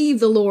receive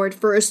the Lord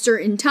for a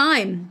certain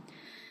time.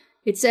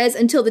 It says,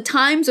 until the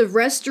times of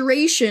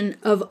restoration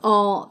of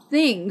all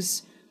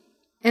things.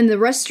 And the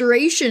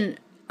restoration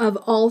of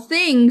all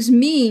things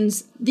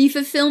means the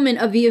fulfillment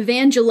of the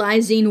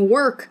evangelizing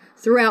work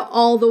throughout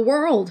all the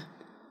world.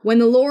 When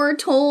the Lord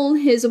told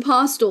his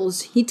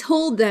apostles, he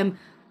told them,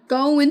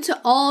 go into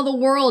all the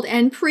world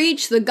and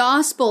preach the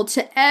gospel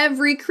to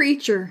every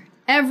creature,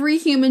 every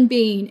human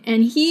being,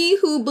 and he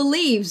who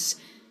believes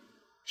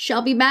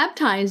shall be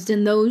baptized,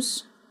 and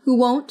those who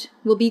won't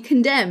will be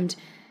condemned.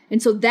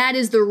 And so that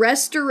is the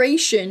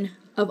restoration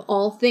of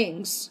all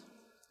things.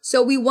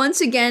 So we once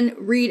again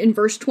read in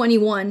verse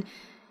 21,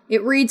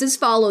 it reads as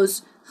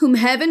follows, whom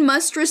heaven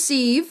must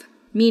receive,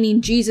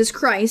 meaning Jesus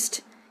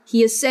Christ.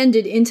 He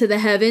ascended into the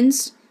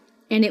heavens,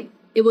 and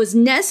it was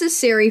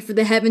necessary for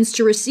the heavens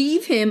to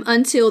receive him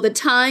until the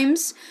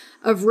times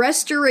of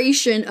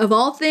restoration of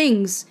all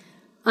things,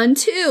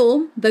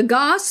 until the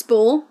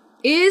gospel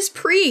is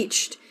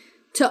preached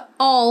to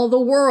all the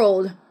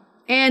world.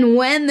 And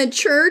when the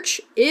church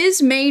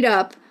is made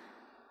up,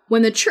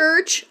 when the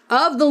church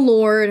of the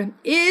Lord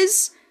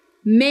is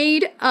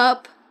made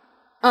up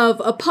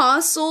of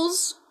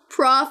apostles,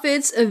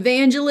 prophets,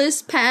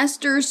 evangelists,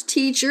 pastors,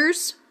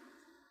 teachers,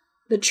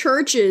 the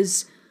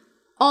churches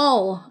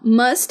all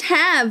must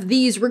have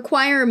these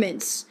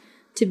requirements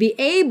to be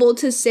able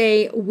to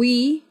say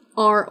we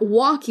are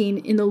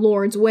walking in the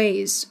Lord's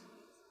ways.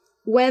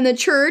 When the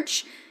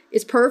church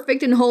is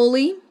perfect and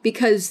holy,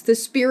 because the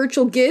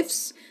spiritual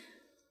gifts,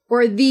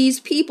 or these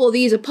people,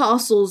 these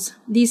apostles,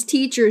 these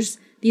teachers,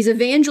 these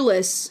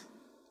evangelists,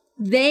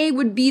 they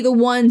would be the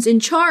ones in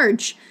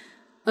charge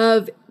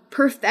of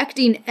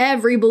perfecting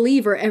every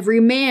believer, every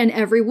man,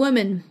 every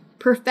woman,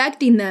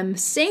 perfecting them,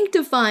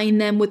 sanctifying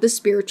them with the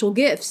spiritual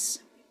gifts.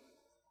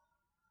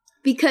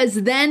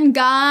 Because then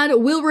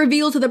God will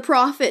reveal to the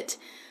prophet,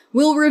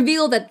 will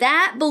reveal that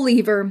that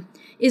believer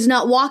is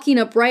not walking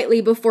uprightly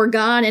before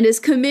God and is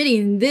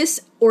committing this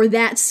or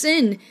that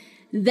sin.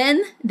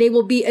 Then they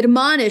will be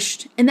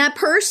admonished, and that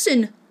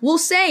person will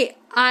say,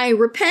 I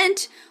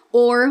repent,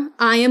 or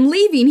I am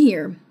leaving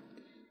here.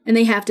 And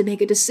they have to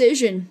make a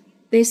decision.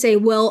 They say,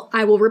 well,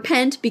 I will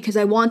repent because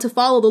I want to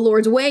follow the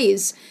Lord's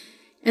ways.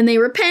 And they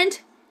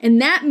repent,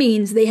 and that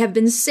means they have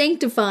been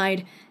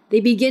sanctified. They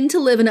begin to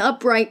live an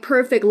upright,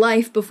 perfect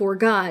life before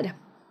God.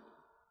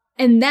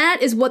 And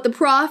that is what the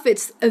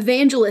prophets,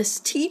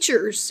 evangelists,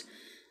 teachers,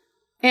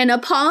 And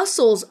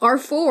apostles are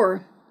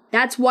for.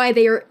 That's why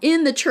they are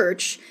in the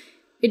church.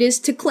 It is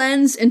to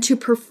cleanse and to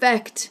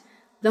perfect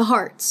the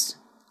hearts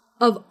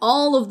of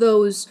all of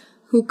those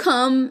who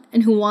come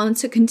and who want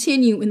to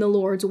continue in the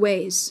Lord's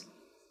ways.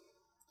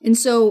 And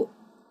so,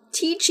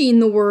 teaching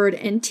the word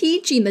and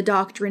teaching the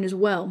doctrine as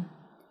well.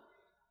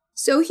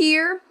 So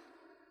here,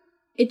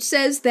 it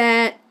says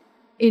that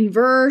in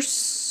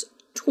verse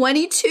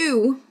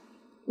 22,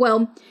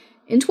 well,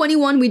 in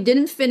 21 we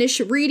didn't finish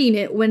reading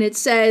it when it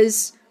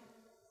says,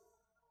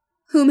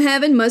 whom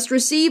heaven must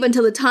receive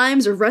until the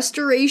times of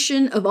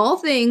restoration of all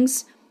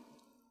things,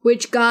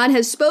 which God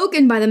has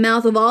spoken by the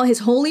mouth of all his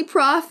holy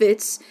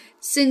prophets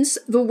since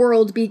the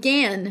world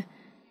began.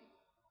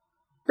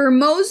 For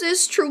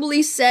Moses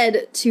truly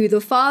said to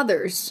the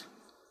fathers,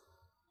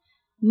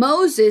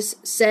 Moses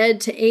said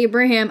to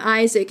Abraham,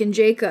 Isaac, and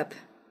Jacob,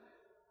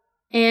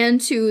 and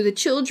to the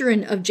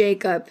children of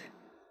Jacob,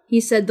 he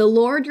said, the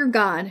Lord your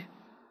God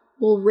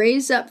will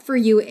raise up for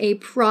you a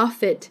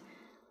prophet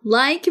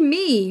like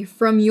me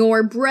from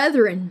your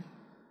brethren.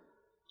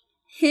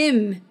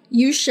 Him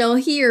you shall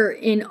hear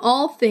in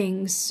all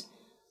things,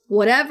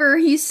 whatever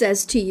he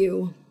says to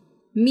you.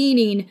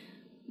 Meaning,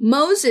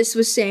 Moses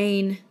was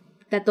saying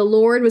that the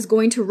Lord was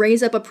going to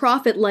raise up a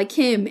prophet like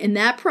him, and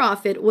that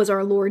prophet was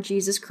our Lord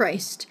Jesus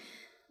Christ.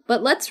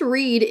 But let's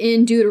read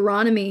in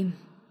Deuteronomy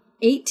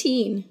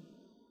 18.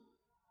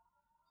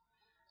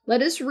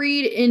 Let us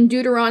read in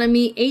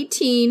Deuteronomy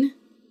 18,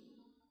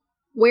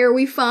 where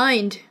we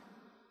find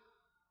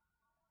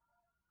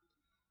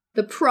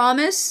the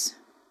promise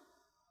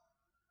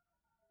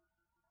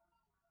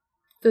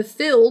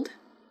fulfilled.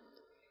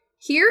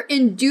 Here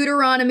in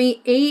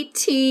Deuteronomy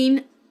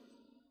 18,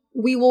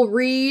 we will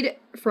read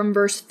from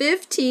verse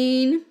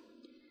 15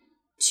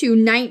 to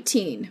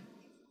 19.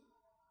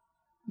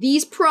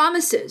 These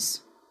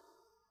promises,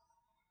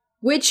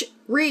 which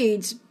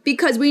reads,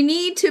 because we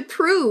need to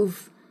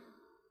prove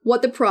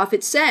what the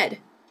prophet said.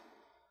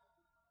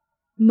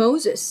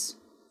 Moses.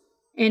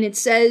 And it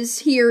says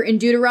here in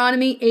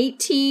Deuteronomy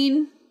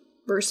 18,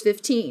 verse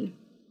 15,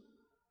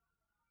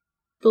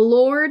 the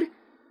Lord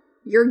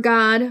your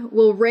God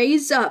will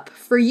raise up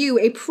for you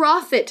a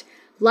prophet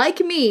like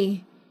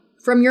me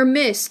from your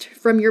midst,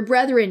 from your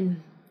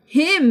brethren.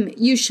 Him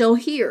you shall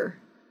hear.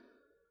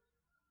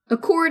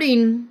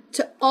 According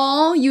to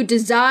all you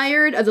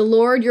desired of the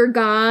Lord your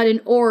God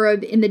in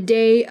Oreb in the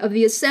day of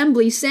the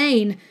assembly,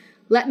 saying,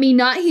 let me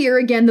not hear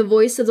again the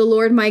voice of the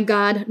Lord my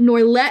God,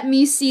 nor let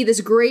me see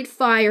this great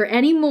fire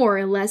any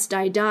more, lest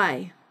I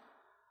die.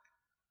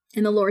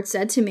 And the Lord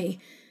said to me,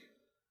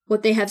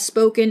 what they have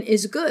spoken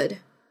is good.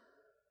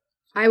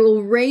 I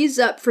will raise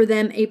up for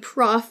them a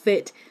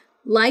prophet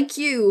like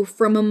you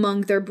from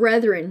among their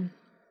brethren,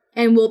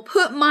 and will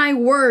put my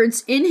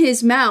words in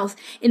his mouth,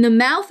 in the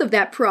mouth of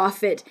that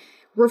prophet,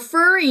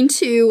 referring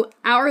to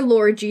our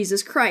Lord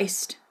Jesus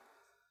Christ.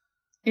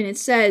 And it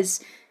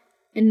says,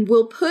 and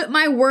will put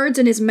my words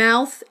in his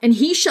mouth, and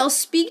he shall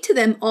speak to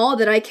them all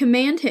that I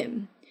command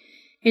him.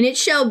 And it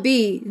shall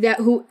be that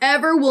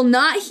whoever will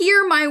not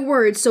hear my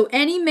words, so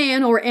any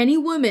man or any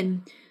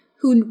woman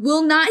who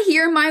will not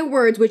hear my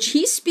words, which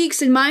he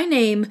speaks in my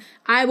name,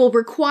 I will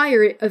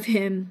require it of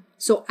him.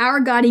 So our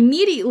God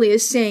immediately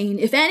is saying,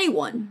 if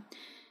anyone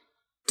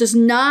does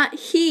not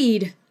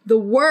heed the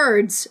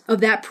words of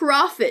that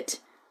prophet,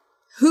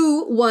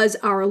 who was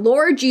our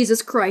Lord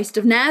Jesus Christ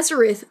of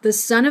Nazareth, the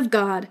Son of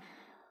God,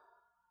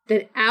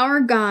 that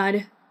our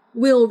God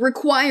will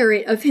require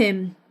it of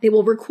him. They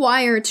will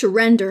require to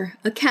render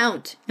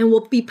account and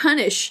will be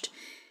punished.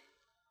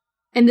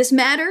 And this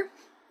matter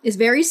is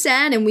very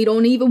sad, and we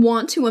don't even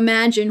want to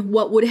imagine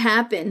what would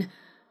happen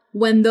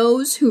when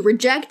those who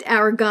reject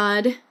our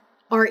God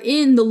are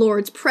in the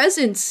Lord's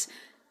presence,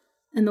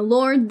 and the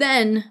Lord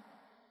then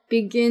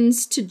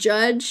begins to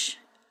judge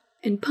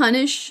and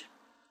punish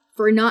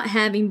for not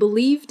having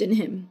believed in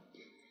him.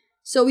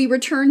 So we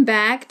return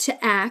back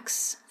to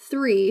Acts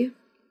 3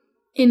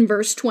 in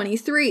verse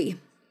 23.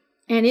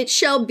 And it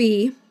shall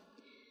be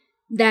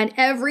that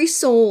every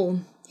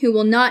soul who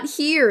will not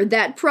hear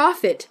that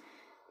prophet,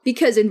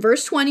 because in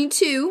verse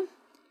 22,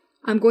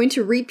 I'm going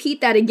to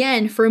repeat that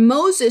again, for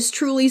Moses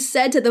truly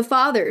said to the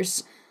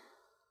fathers.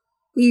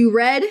 We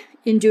read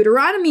in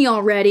Deuteronomy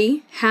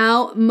already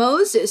how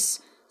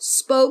Moses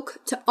spoke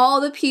to all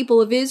the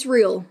people of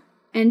Israel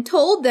and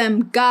told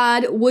them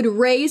God would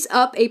raise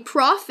up a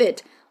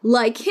prophet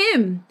like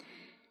him,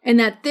 and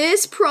that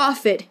this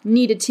prophet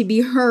needed to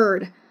be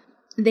heard.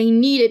 They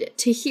needed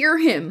to hear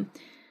him.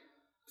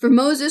 For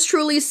Moses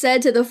truly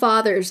said to the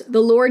fathers,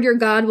 the Lord your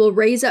God will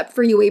raise up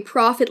for you a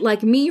prophet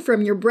like me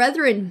from your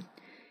brethren.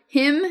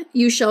 Him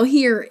you shall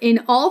hear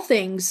in all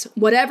things,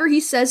 whatever he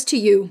says to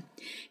you.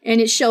 And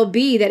it shall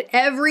be that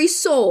every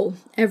soul,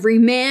 every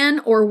man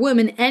or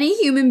woman, any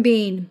human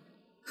being,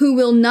 who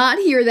will not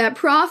hear that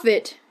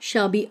prophet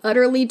shall be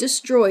utterly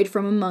destroyed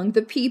from among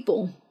the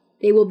people.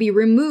 They will be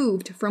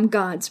removed from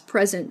God's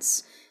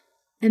presence.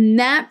 And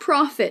that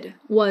prophet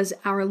was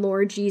our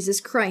Lord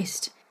Jesus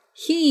Christ.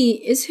 He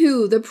is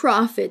who the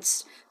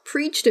prophets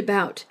preached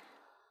about,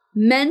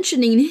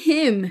 mentioning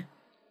him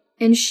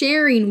and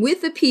sharing with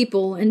the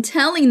people and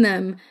telling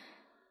them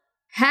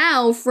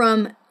how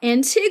from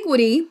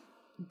antiquity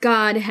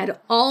God had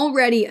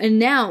already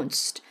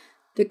announced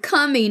the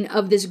coming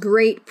of this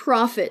great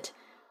prophet,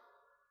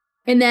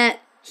 and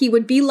that he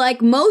would be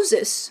like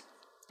Moses,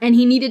 and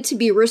he needed to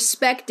be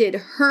respected,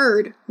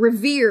 heard,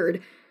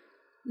 revered.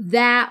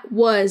 That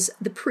was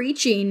the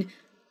preaching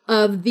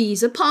of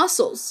these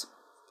apostles.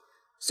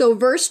 So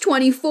verse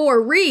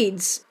 24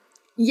 reads,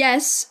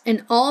 "Yes,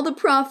 and all the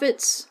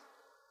prophets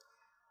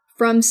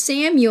from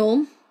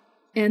Samuel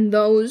and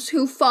those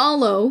who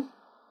follow,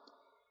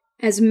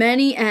 as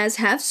many as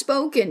have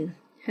spoken,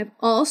 have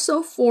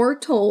also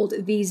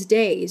foretold these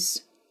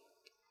days."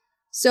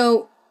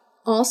 So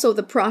also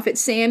the prophet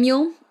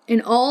Samuel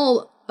and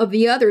all of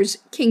the others,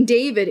 King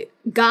David,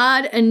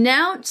 God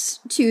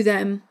announced to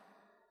them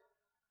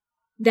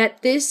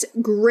that this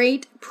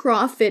great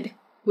prophet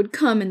would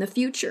come in the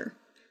future.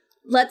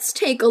 Let's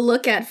take a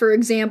look at, for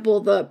example,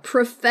 the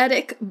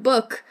prophetic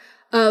book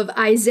of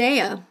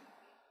Isaiah.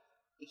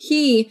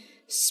 He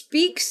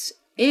speaks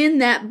in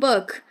that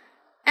book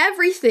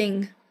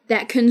everything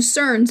that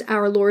concerns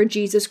our Lord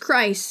Jesus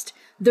Christ,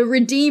 the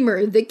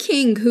Redeemer, the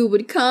King who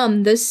would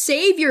come, the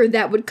Savior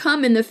that would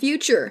come in the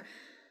future.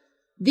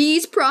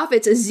 These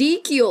prophets,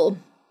 Ezekiel,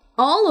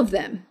 all of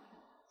them,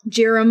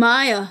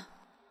 Jeremiah,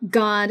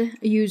 God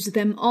used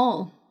them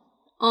all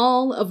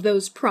of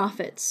those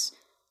prophets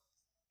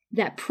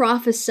that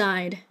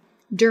prophesied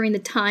during the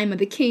time of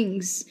the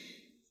kings,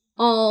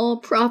 all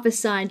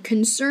prophesied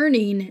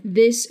concerning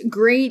this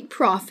great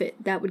prophet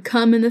that would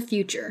come in the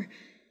future.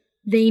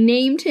 They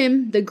named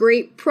him the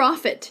great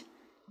prophet,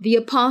 the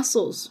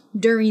apostles,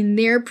 during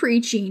their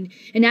preaching,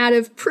 and out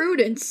of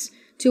prudence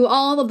to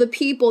all of the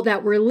people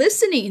that were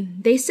listening,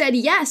 they said,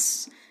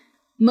 yes,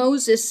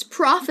 Moses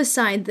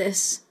prophesied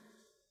this,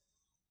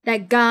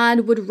 that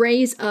God would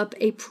raise up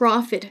a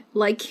prophet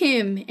like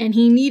him, and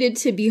he needed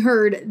to be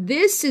heard.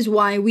 This is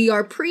why we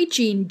are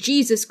preaching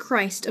Jesus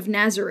Christ of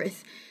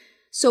Nazareth.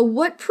 So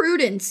what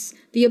prudence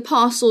the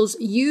apostles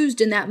used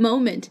in that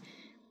moment.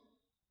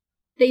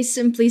 They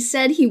simply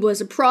said he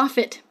was a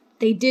prophet.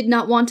 They did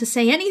not want to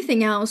say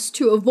anything else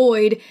to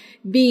avoid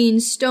being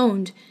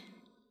stoned,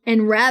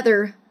 and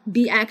rather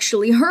be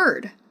actually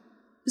heard.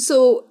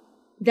 So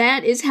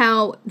that is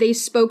how they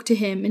spoke to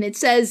him. And it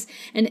says,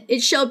 "And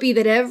it shall be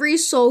that every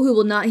soul who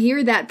will not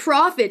hear that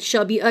prophet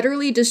shall be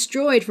utterly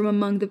destroyed from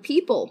among the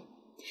people.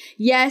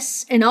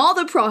 Yes, and all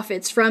the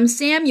prophets from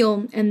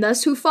Samuel and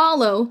thus who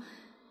follow,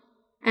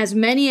 as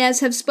many as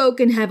have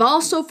spoken, have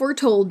also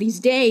foretold these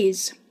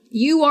days.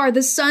 You are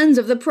the sons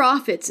of the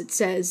prophets," it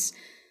says.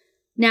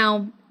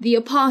 Now, the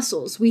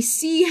apostles, we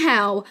see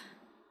how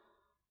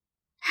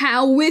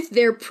with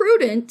their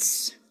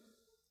prudence,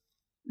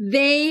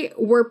 they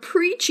were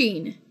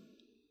preaching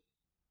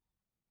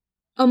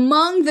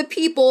among the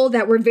people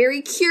that were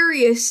very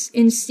curious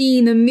in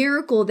seeing the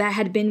miracle that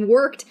had been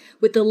worked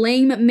with the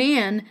lame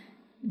man.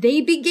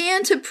 They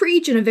began to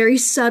preach in a very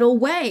subtle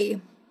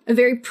way, a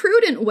very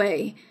prudent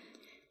way,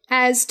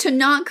 as to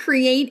not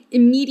create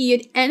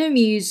immediate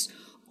enemies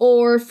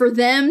or for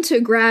them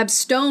to grab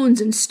stones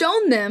and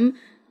stone them,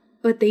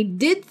 but they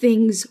did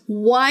things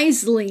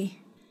wisely.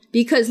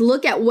 Because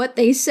look at what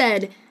they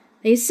said.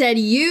 They said,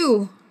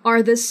 "You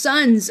are the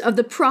sons of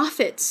the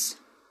prophets."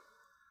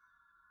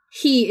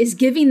 He is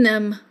giving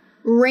them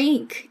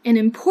rank and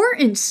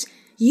importance.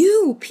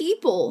 You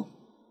people.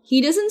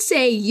 He doesn't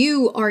say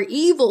you are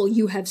evil,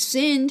 you have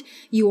sinned,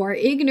 you are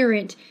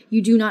ignorant,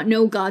 you do not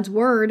know God's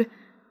word,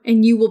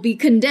 and you will be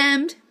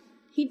condemned.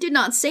 He did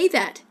not say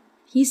that.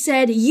 He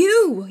said,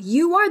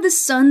 you are the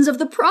sons of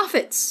the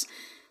prophets.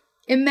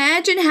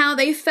 Imagine how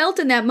they felt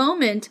in that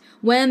moment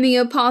when the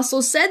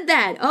apostle said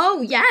that.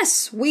 Oh,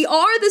 yes, we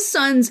are the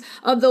sons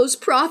of those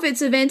prophets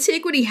of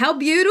antiquity. How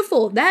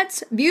beautiful.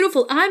 That's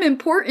beautiful. I'm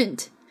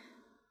important.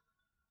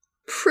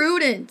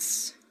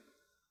 Prudence,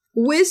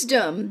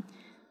 wisdom,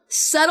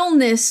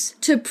 subtleness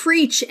to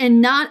preach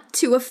and not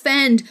to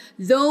offend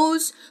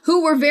those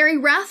who were very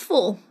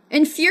wrathful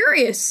and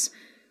furious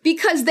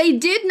because they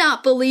did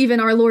not believe in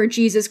our Lord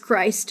Jesus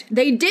Christ.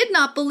 They did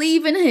not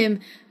believe in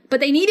him. But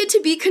they needed to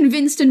be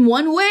convinced in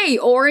one way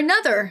or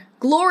another.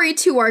 Glory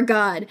to our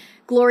God.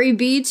 Glory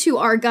be to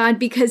our God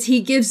because he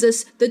gives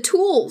us the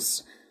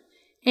tools.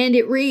 And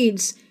it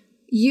reads,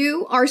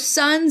 "You are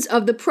sons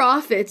of the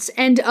prophets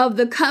and of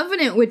the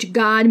covenant which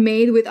God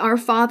made with our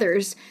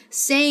fathers,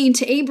 saying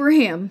to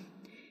Abraham,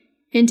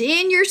 and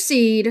in your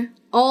seed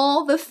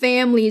all the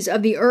families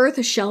of the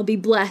earth shall be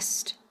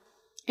blessed."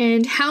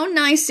 And how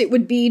nice it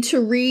would be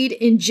to read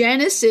in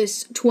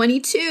Genesis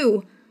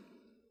 22,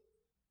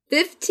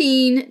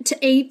 15 to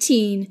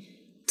 18,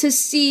 to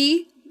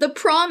see the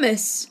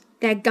promise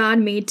that God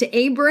made to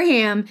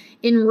Abraham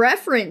in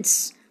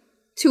reference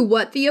to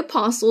what the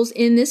apostles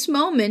in this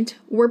moment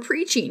were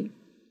preaching.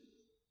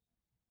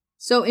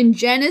 So in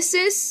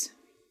Genesis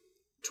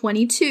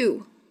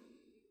 22,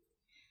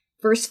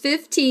 verse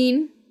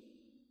 15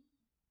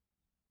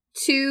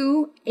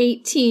 to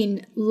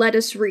 18, let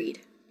us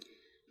read.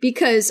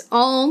 Because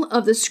all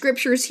of the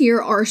scriptures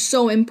here are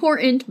so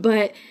important,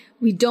 but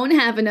we don't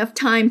have enough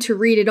time to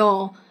read it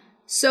all.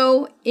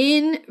 So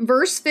in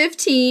verse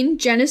 15,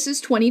 Genesis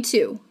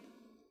 22,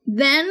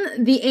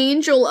 then the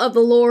angel of the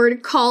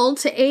Lord called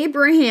to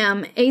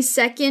Abraham a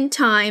second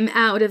time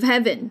out of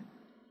heaven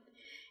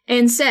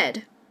and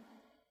said,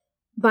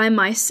 by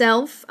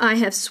myself I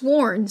have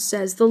sworn,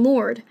 says the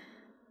Lord,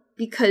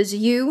 because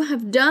you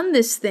have done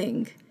this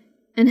thing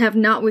and have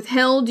not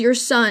withheld your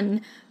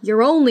son,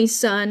 your only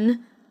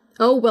son.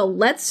 Oh, well,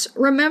 let's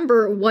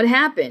remember what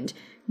happened.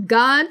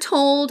 God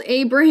told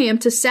Abraham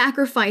to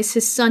sacrifice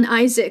his son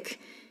Isaac,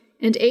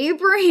 and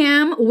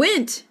Abraham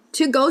went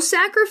to go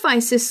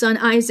sacrifice his son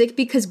Isaac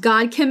because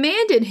God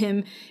commanded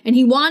him, and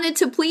he wanted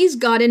to please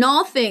God in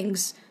all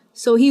things.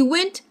 So he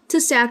went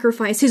to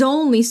sacrifice his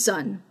only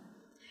son.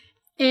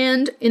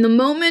 And in the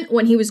moment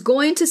when he was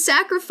going to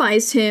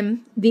sacrifice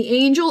him, the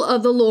angel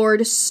of the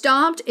Lord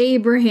stopped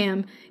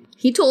Abraham.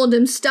 He told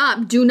him,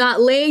 stop, do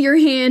not lay your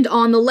hand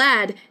on the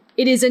lad.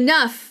 It is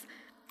enough.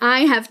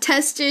 I have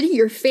tested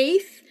your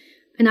faith,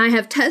 and I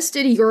have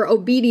tested your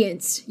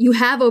obedience. You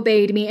have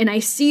obeyed me, and I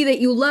see that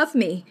you love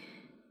me,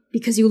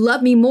 because you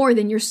love me more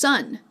than your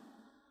son.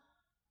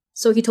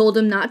 So he told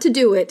him not to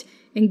do it,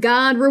 and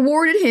God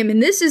rewarded him,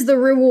 and this is the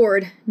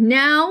reward.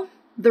 Now,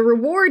 the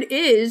reward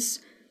is,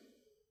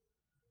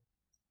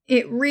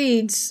 it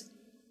reads,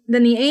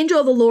 then the angel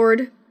of the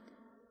Lord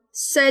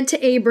said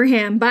to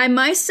Abraham, by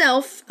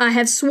myself I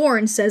have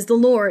sworn, says the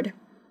Lord,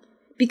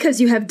 because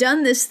you have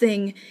done this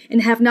thing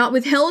and have not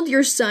withheld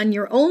your son,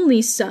 your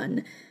only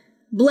son.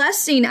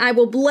 Blessing, I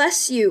will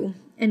bless you,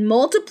 and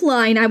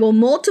multiplying, I will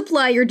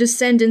multiply your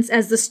descendants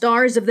as the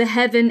stars of the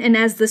heaven and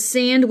as the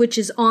sand which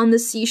is on the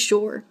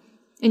seashore.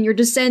 And your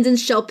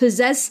descendants shall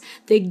possess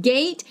the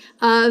gate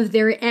of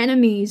their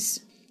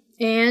enemies.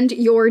 And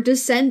your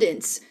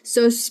descendants.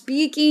 So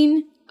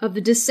speaking of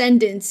the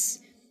descendants,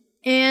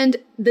 and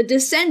the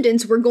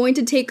descendants, we're going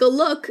to take a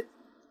look,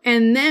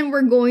 and then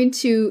we're going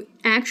to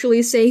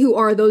actually say who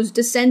are those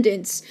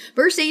descendants.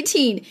 Verse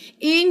 18,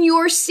 in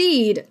your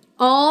seed,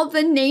 all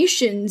the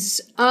nations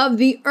of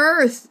the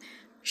earth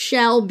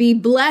shall be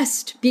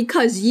blessed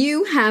because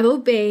you have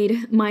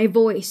obeyed my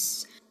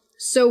voice.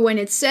 So when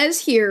it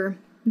says here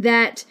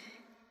that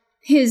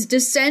his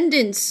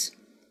descendants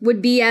would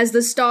be as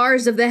the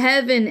stars of the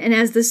heaven and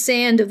as the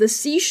sand of the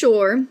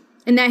seashore,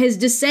 and that his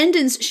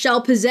descendants shall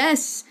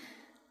possess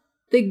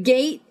the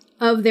gate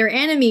of their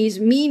enemies,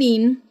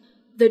 meaning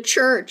the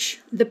church,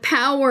 the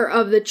power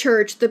of the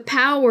church, the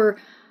power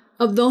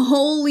of the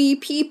holy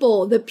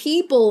people, the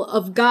people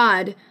of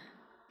God,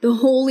 the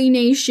holy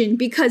nation,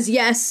 because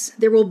yes,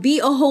 there will be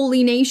a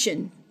holy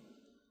nation.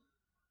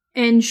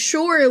 And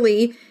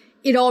surely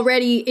it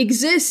already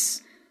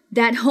exists,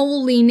 that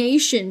holy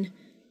nation,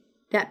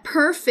 that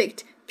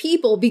perfect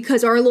people,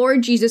 because our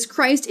Lord Jesus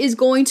Christ is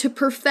going to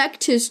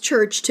perfect his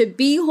church to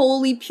be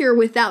holy, pure,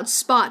 without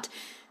spot,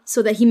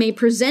 so that he may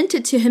present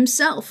it to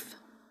himself.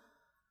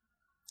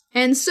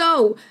 And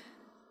so,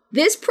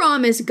 this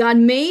promise God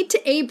made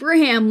to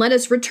Abraham, let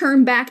us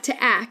return back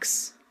to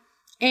Acts.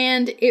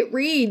 And it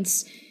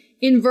reads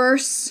in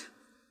verse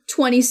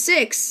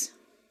 26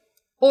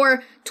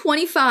 or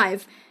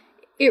 25,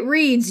 it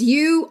reads,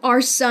 you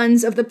are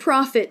sons of the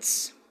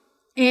prophets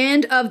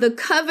and of the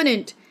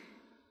covenant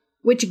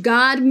which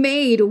God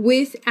made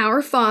with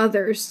our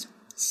fathers,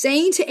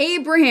 saying to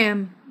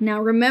Abraham, now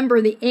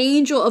remember, the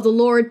angel of the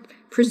Lord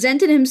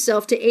presented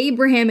himself to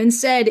Abraham and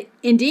said,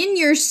 and in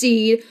your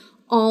seed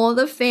all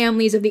the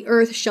families of the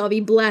earth shall be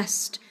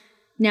blessed.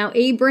 Now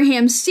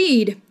Abraham's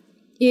seed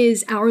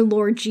is our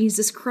Lord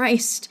Jesus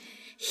Christ.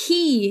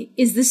 He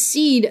is the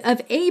seed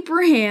of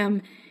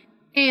Abraham.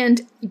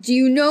 And do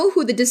you know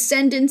who the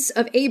descendants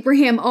of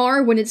Abraham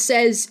are when it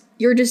says,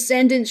 your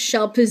descendants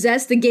shall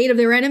possess the gate of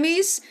their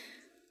enemies?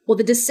 Well,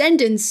 the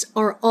descendants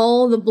are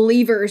all the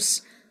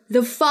believers,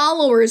 the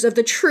followers of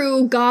the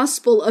true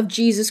gospel of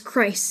Jesus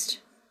Christ.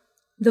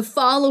 The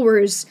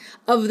followers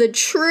of the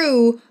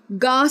true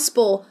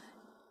gospel.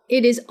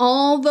 It is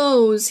all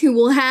those who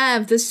will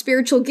have the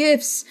spiritual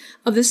gifts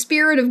of the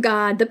Spirit of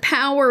God, the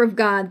power of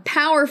God,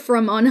 power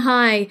from on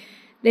high.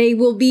 They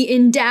will be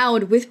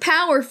endowed with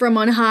power from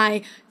on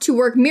high to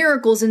work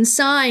miracles and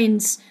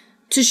signs,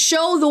 to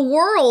show the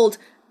world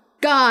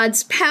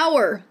God's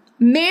power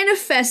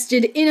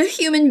manifested in a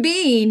human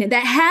being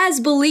that has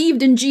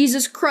believed in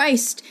Jesus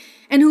Christ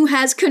and who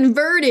has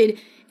converted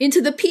into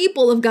the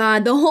people of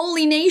God, the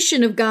holy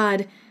nation of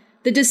God,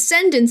 the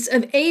descendants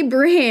of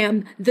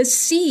Abraham, the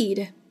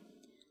seed.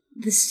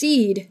 The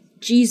seed,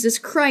 Jesus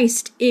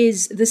Christ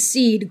is the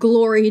seed.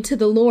 Glory to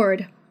the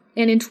Lord.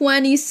 And in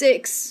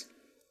 26,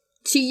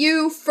 to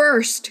you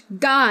first,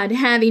 God,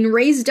 having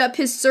raised up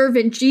his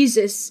servant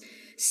Jesus,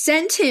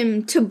 sent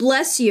him to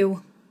bless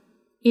you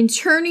in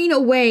turning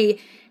away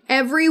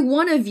every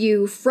one of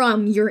you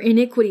from your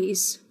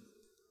iniquities.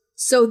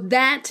 So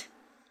that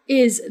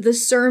is the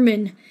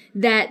sermon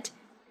that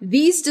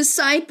these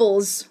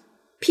disciples,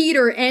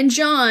 Peter and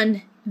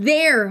John,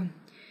 there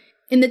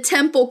in the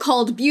temple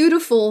called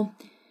Beautiful,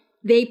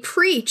 they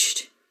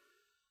preached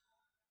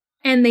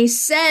and they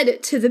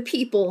said to the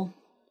people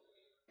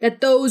that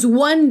those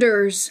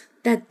wonders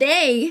that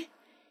they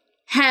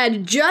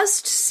had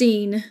just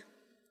seen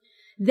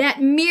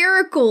that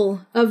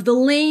miracle of the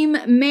lame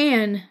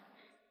man.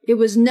 It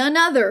was none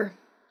other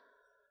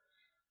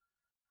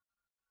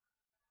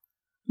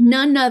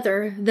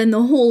than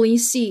the Holy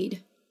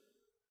Seed.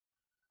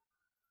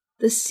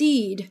 The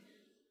seed,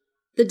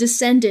 the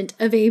descendant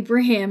of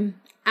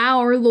Abraham,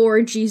 our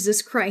Lord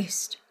Jesus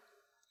Christ,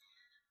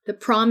 the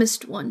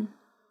promised one.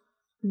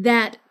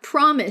 That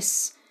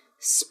promise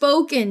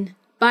spoken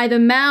by the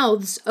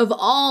mouths of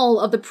all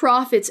of the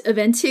prophets of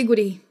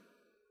antiquity,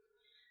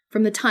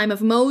 from the time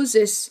of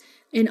Moses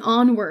and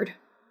onward.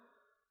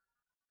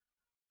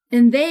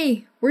 And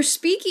they were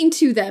speaking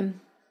to them,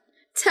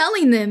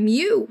 telling them,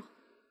 you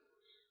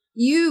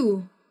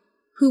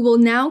who will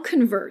now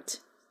convert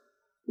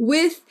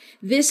with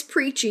this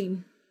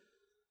preaching,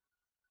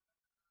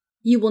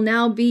 you will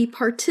now be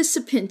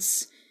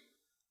participants.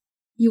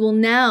 You will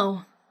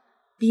now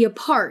be a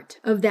part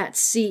of that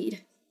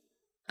seed,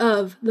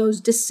 of those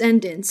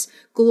descendants.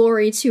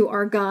 Glory to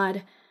our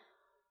God.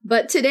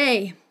 But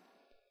today,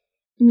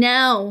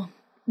 now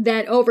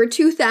that over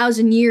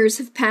 2,000 years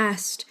have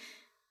passed,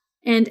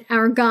 and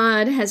our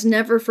God has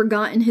never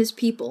forgotten his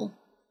people,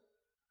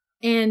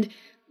 and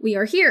we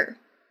are here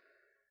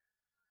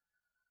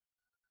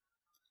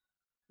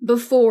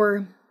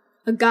before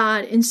a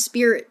God in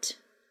spirit,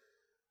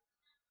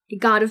 a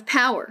God of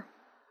power,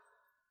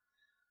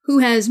 who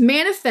has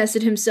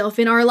manifested himself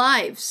in our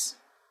lives.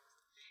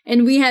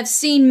 And we have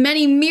seen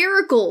many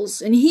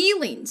miracles and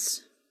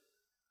healings.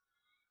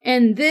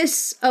 And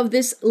this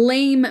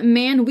lame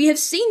man, we have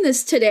seen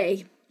this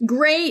today.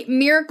 Great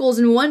miracles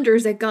and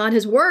wonders that God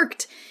has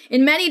worked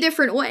in many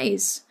different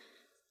ways.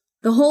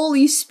 The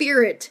Holy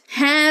Spirit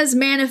has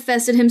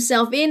manifested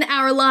himself in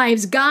our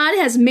lives. God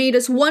has made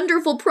us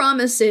wonderful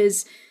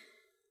promises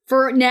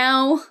for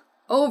now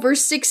over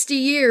 60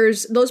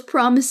 years, those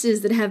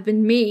promises that have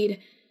been made.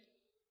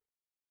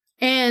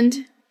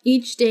 And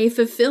each day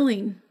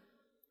fulfilling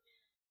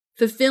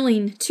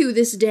to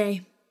this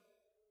day.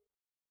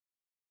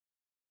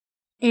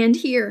 And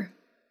here,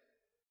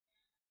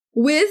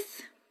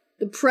 with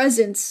the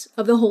presence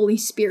of the Holy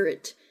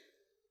Spirit,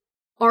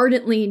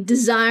 ardently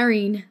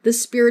desiring the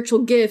spiritual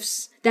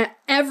gifts, that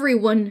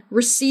everyone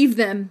receive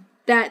them,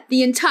 that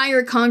the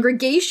entire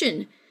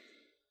congregation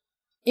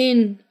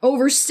in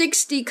over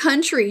 60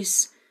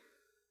 countries,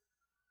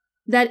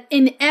 that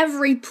in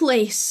every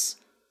place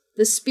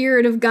the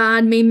Spirit of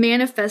God may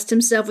manifest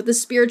himself with the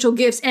spiritual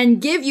gifts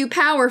and give you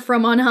power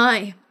from on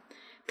high.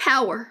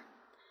 Power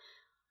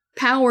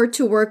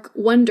to work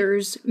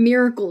wonders,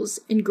 miracles,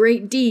 and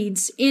great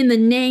deeds in the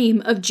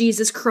name of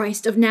Jesus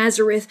Christ of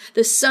Nazareth,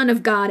 the Son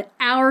of God,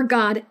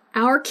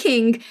 our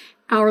King,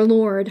 our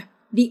Lord.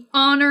 The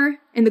honor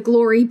and the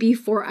glory be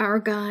for our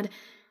God.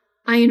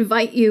 I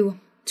invite you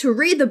to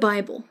read the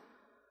Bible.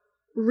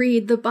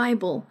 Read the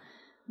Bible,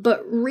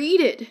 but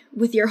read it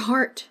with your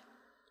heart.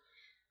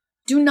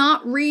 Do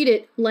not read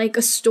it like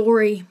a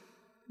story.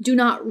 Do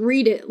not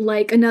read it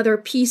like another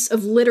piece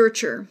of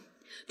literature.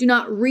 Do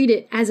not read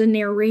it as a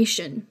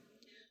narration.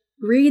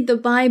 Read the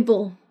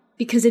Bible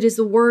because it is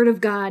the Word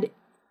of God,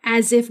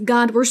 as if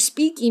God were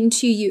speaking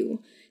to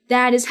you.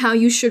 That is how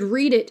you should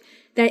read it,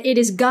 that it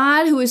is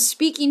God who is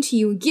speaking to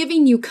you,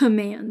 giving you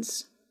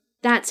commands.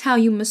 That's how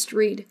you must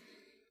read.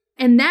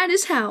 And that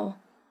is how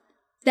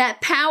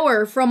that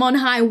power from on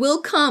high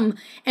will come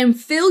and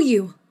fill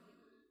you.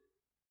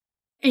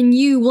 And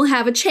you will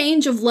have a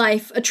change of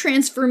life, a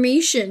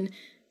transformation,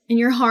 and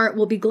your heart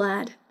will be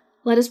glad.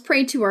 Let us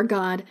pray to our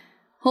God.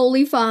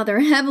 Holy Father,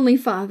 Heavenly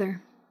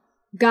Father,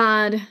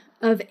 God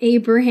of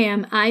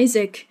Abraham,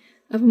 Isaac,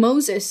 of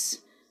Moses,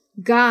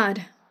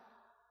 God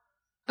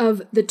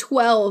of the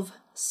 12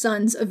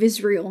 sons of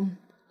Israel,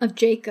 of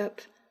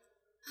Jacob,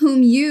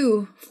 whom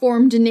you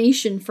formed a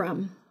nation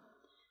from.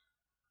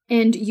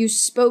 And you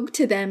spoke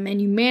to them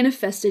and you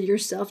manifested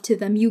yourself to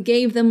them. You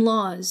gave them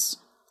laws,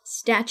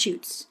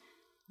 statutes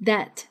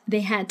that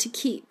they had to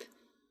keep.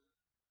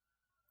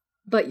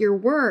 But your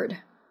word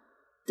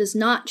does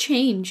not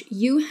change.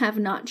 You have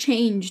not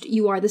changed.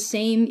 You are the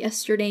same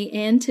yesterday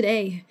and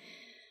today.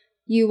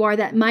 You are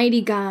that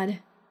mighty God.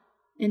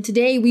 And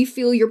today we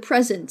feel your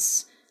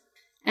presence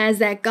as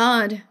that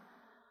God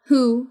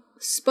who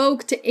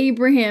spoke to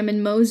Abraham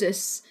and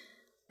Moses.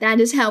 That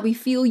is how we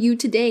feel you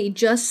today,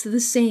 just the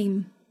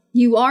same.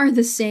 You are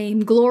the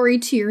same. Glory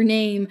to your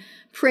name.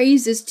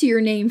 Praises to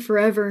your name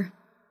forever.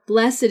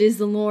 Blessed is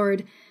the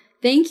Lord.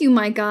 Thank you,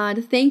 my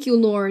God. Thank you,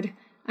 Lord.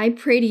 I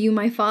pray to you,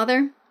 my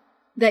Father,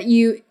 that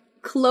you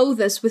clothe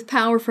us with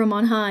power from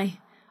on high,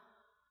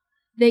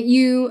 that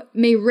you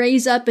may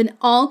raise up in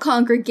all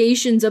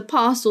congregations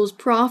apostles,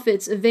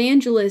 prophets,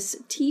 evangelists,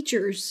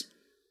 teachers,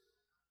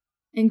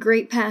 and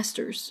great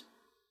pastors,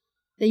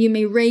 that you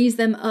may raise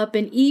them up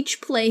in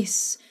each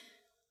place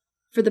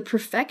for the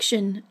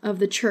perfection of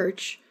the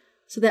church,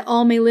 so that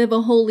all may live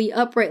a holy,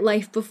 upright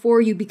life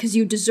before you because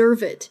you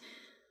deserve it,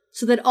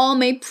 so that all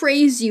may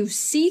praise you,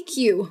 seek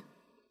you,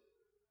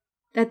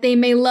 that they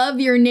may love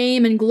your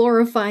name and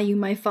glorify you,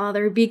 my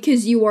Father,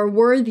 because you are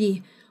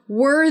worthy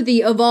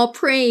worthy of all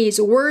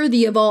praise,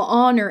 worthy of all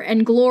honor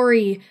and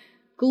glory.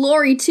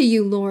 Glory to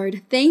you,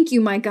 Lord. Thank you,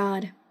 my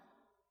God.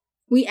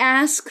 We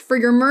ask for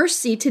your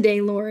mercy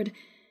today, Lord,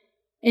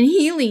 and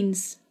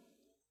healings.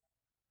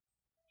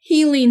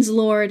 Healings,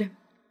 Lord,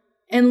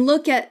 and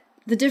look at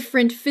the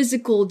different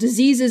physical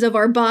diseases of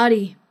our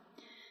body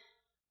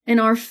and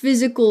our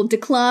physical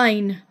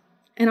decline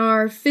and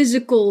our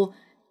physical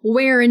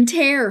wear and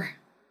tear.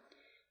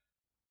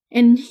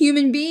 And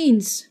human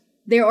beings,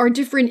 there are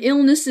different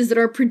illnesses that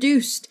are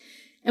produced.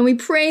 And we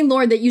pray,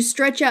 Lord, that you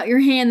stretch out your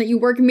hand, that you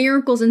work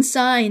miracles and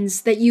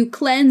signs, that you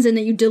cleanse and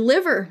that you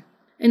deliver.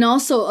 And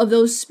also of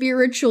those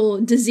spiritual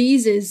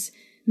diseases,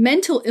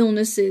 mental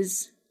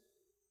illnesses,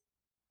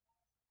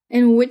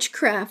 and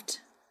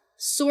witchcraft,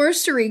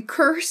 sorcery,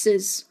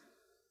 curses.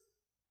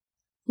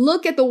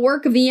 Look at the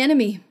work of the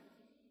enemy.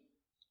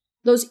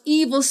 Those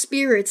evil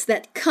spirits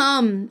that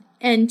come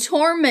and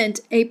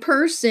torment a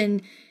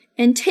person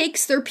and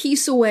takes their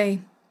peace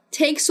away,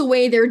 takes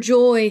away their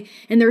joy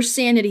and their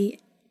sanity.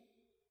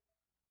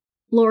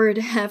 Lord,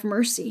 have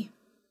mercy.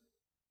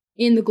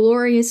 In the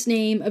glorious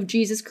name of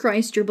Jesus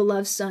Christ, your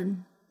beloved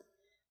Son,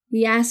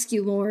 we ask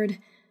you, Lord,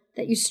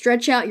 that you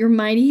stretch out your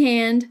mighty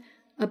hand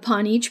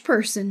upon each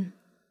person,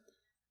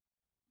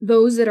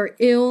 those that are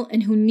ill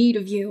and who need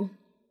of you.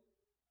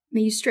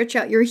 May you stretch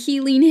out your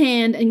healing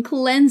hand and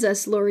cleanse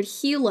us, Lord.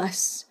 Heal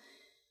us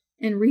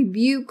and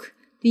rebuke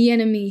the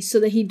enemy so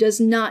that he does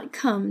not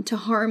come to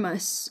harm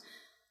us.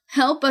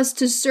 Help us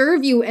to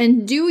serve you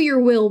and do your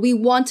will. We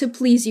want to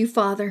please you,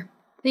 Father.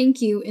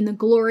 Thank you. In the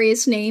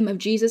glorious name of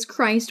Jesus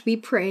Christ, we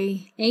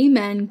pray.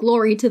 Amen.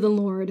 Glory to the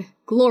Lord.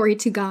 Glory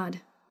to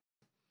God.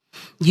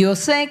 Yo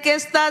sé que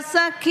estás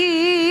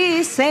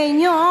aquí,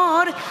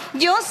 Señor.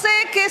 Yo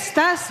sé que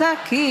estás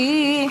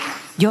aquí.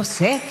 Yo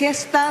sé que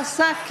estás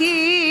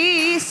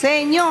aquí,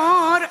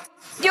 Señor.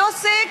 Yo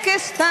sé que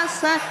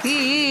estás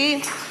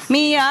aquí.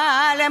 Mi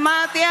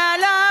alma te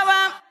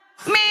alaba.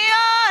 Mi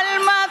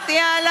alma te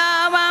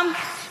alaba.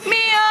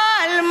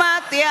 Mi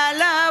alma te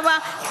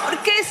alaba.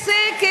 Porque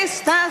sé que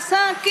estás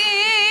aquí.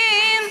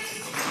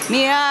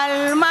 Mi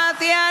alma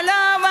te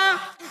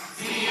alaba.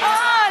 Mi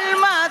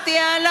alma te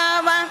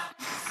alaba.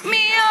 Mi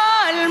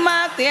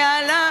alma te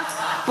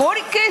alaba,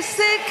 porque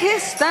sé que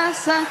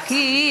estás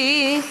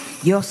aquí.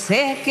 Yo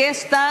sé que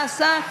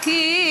estás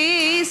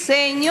aquí,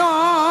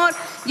 Señor.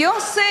 Yo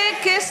sé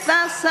que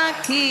estás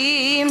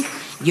aquí.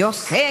 Yo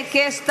sé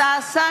que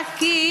estás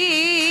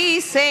aquí,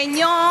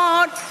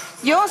 Señor.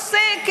 Yo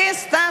sé que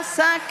estás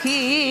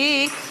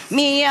aquí.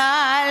 Mi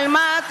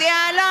alma te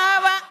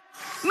alaba.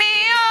 Mi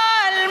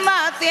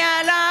alma te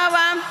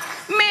alaba.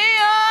 Mi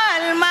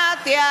alma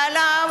te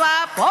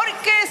alaba,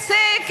 porque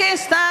sé que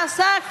estás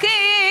aquí.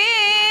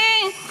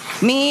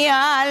 Mi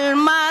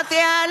alma te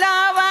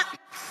alaba.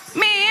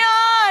 Mi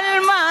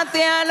alma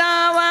te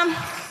alaba.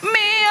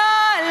 Mi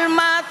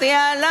alma te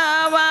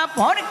alaba,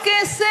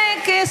 porque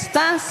sé que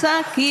estás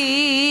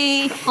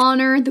aquí.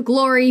 Honor, the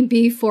glory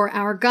be for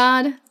our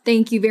God.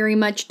 Thank you very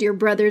much, dear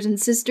brothers and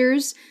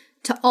sisters.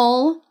 To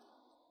all,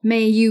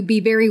 may you be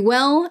very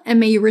well, and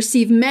may you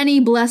receive many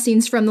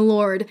blessings from the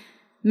Lord.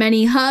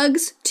 Many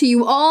hugs to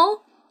you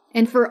all,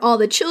 and for all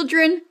the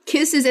children,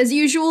 kisses as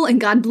usual,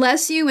 and God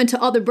bless you. And to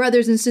all the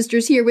brothers and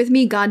sisters here with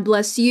me, God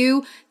bless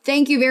you.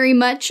 Thank you very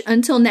much.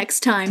 Until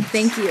next time,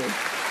 thank you.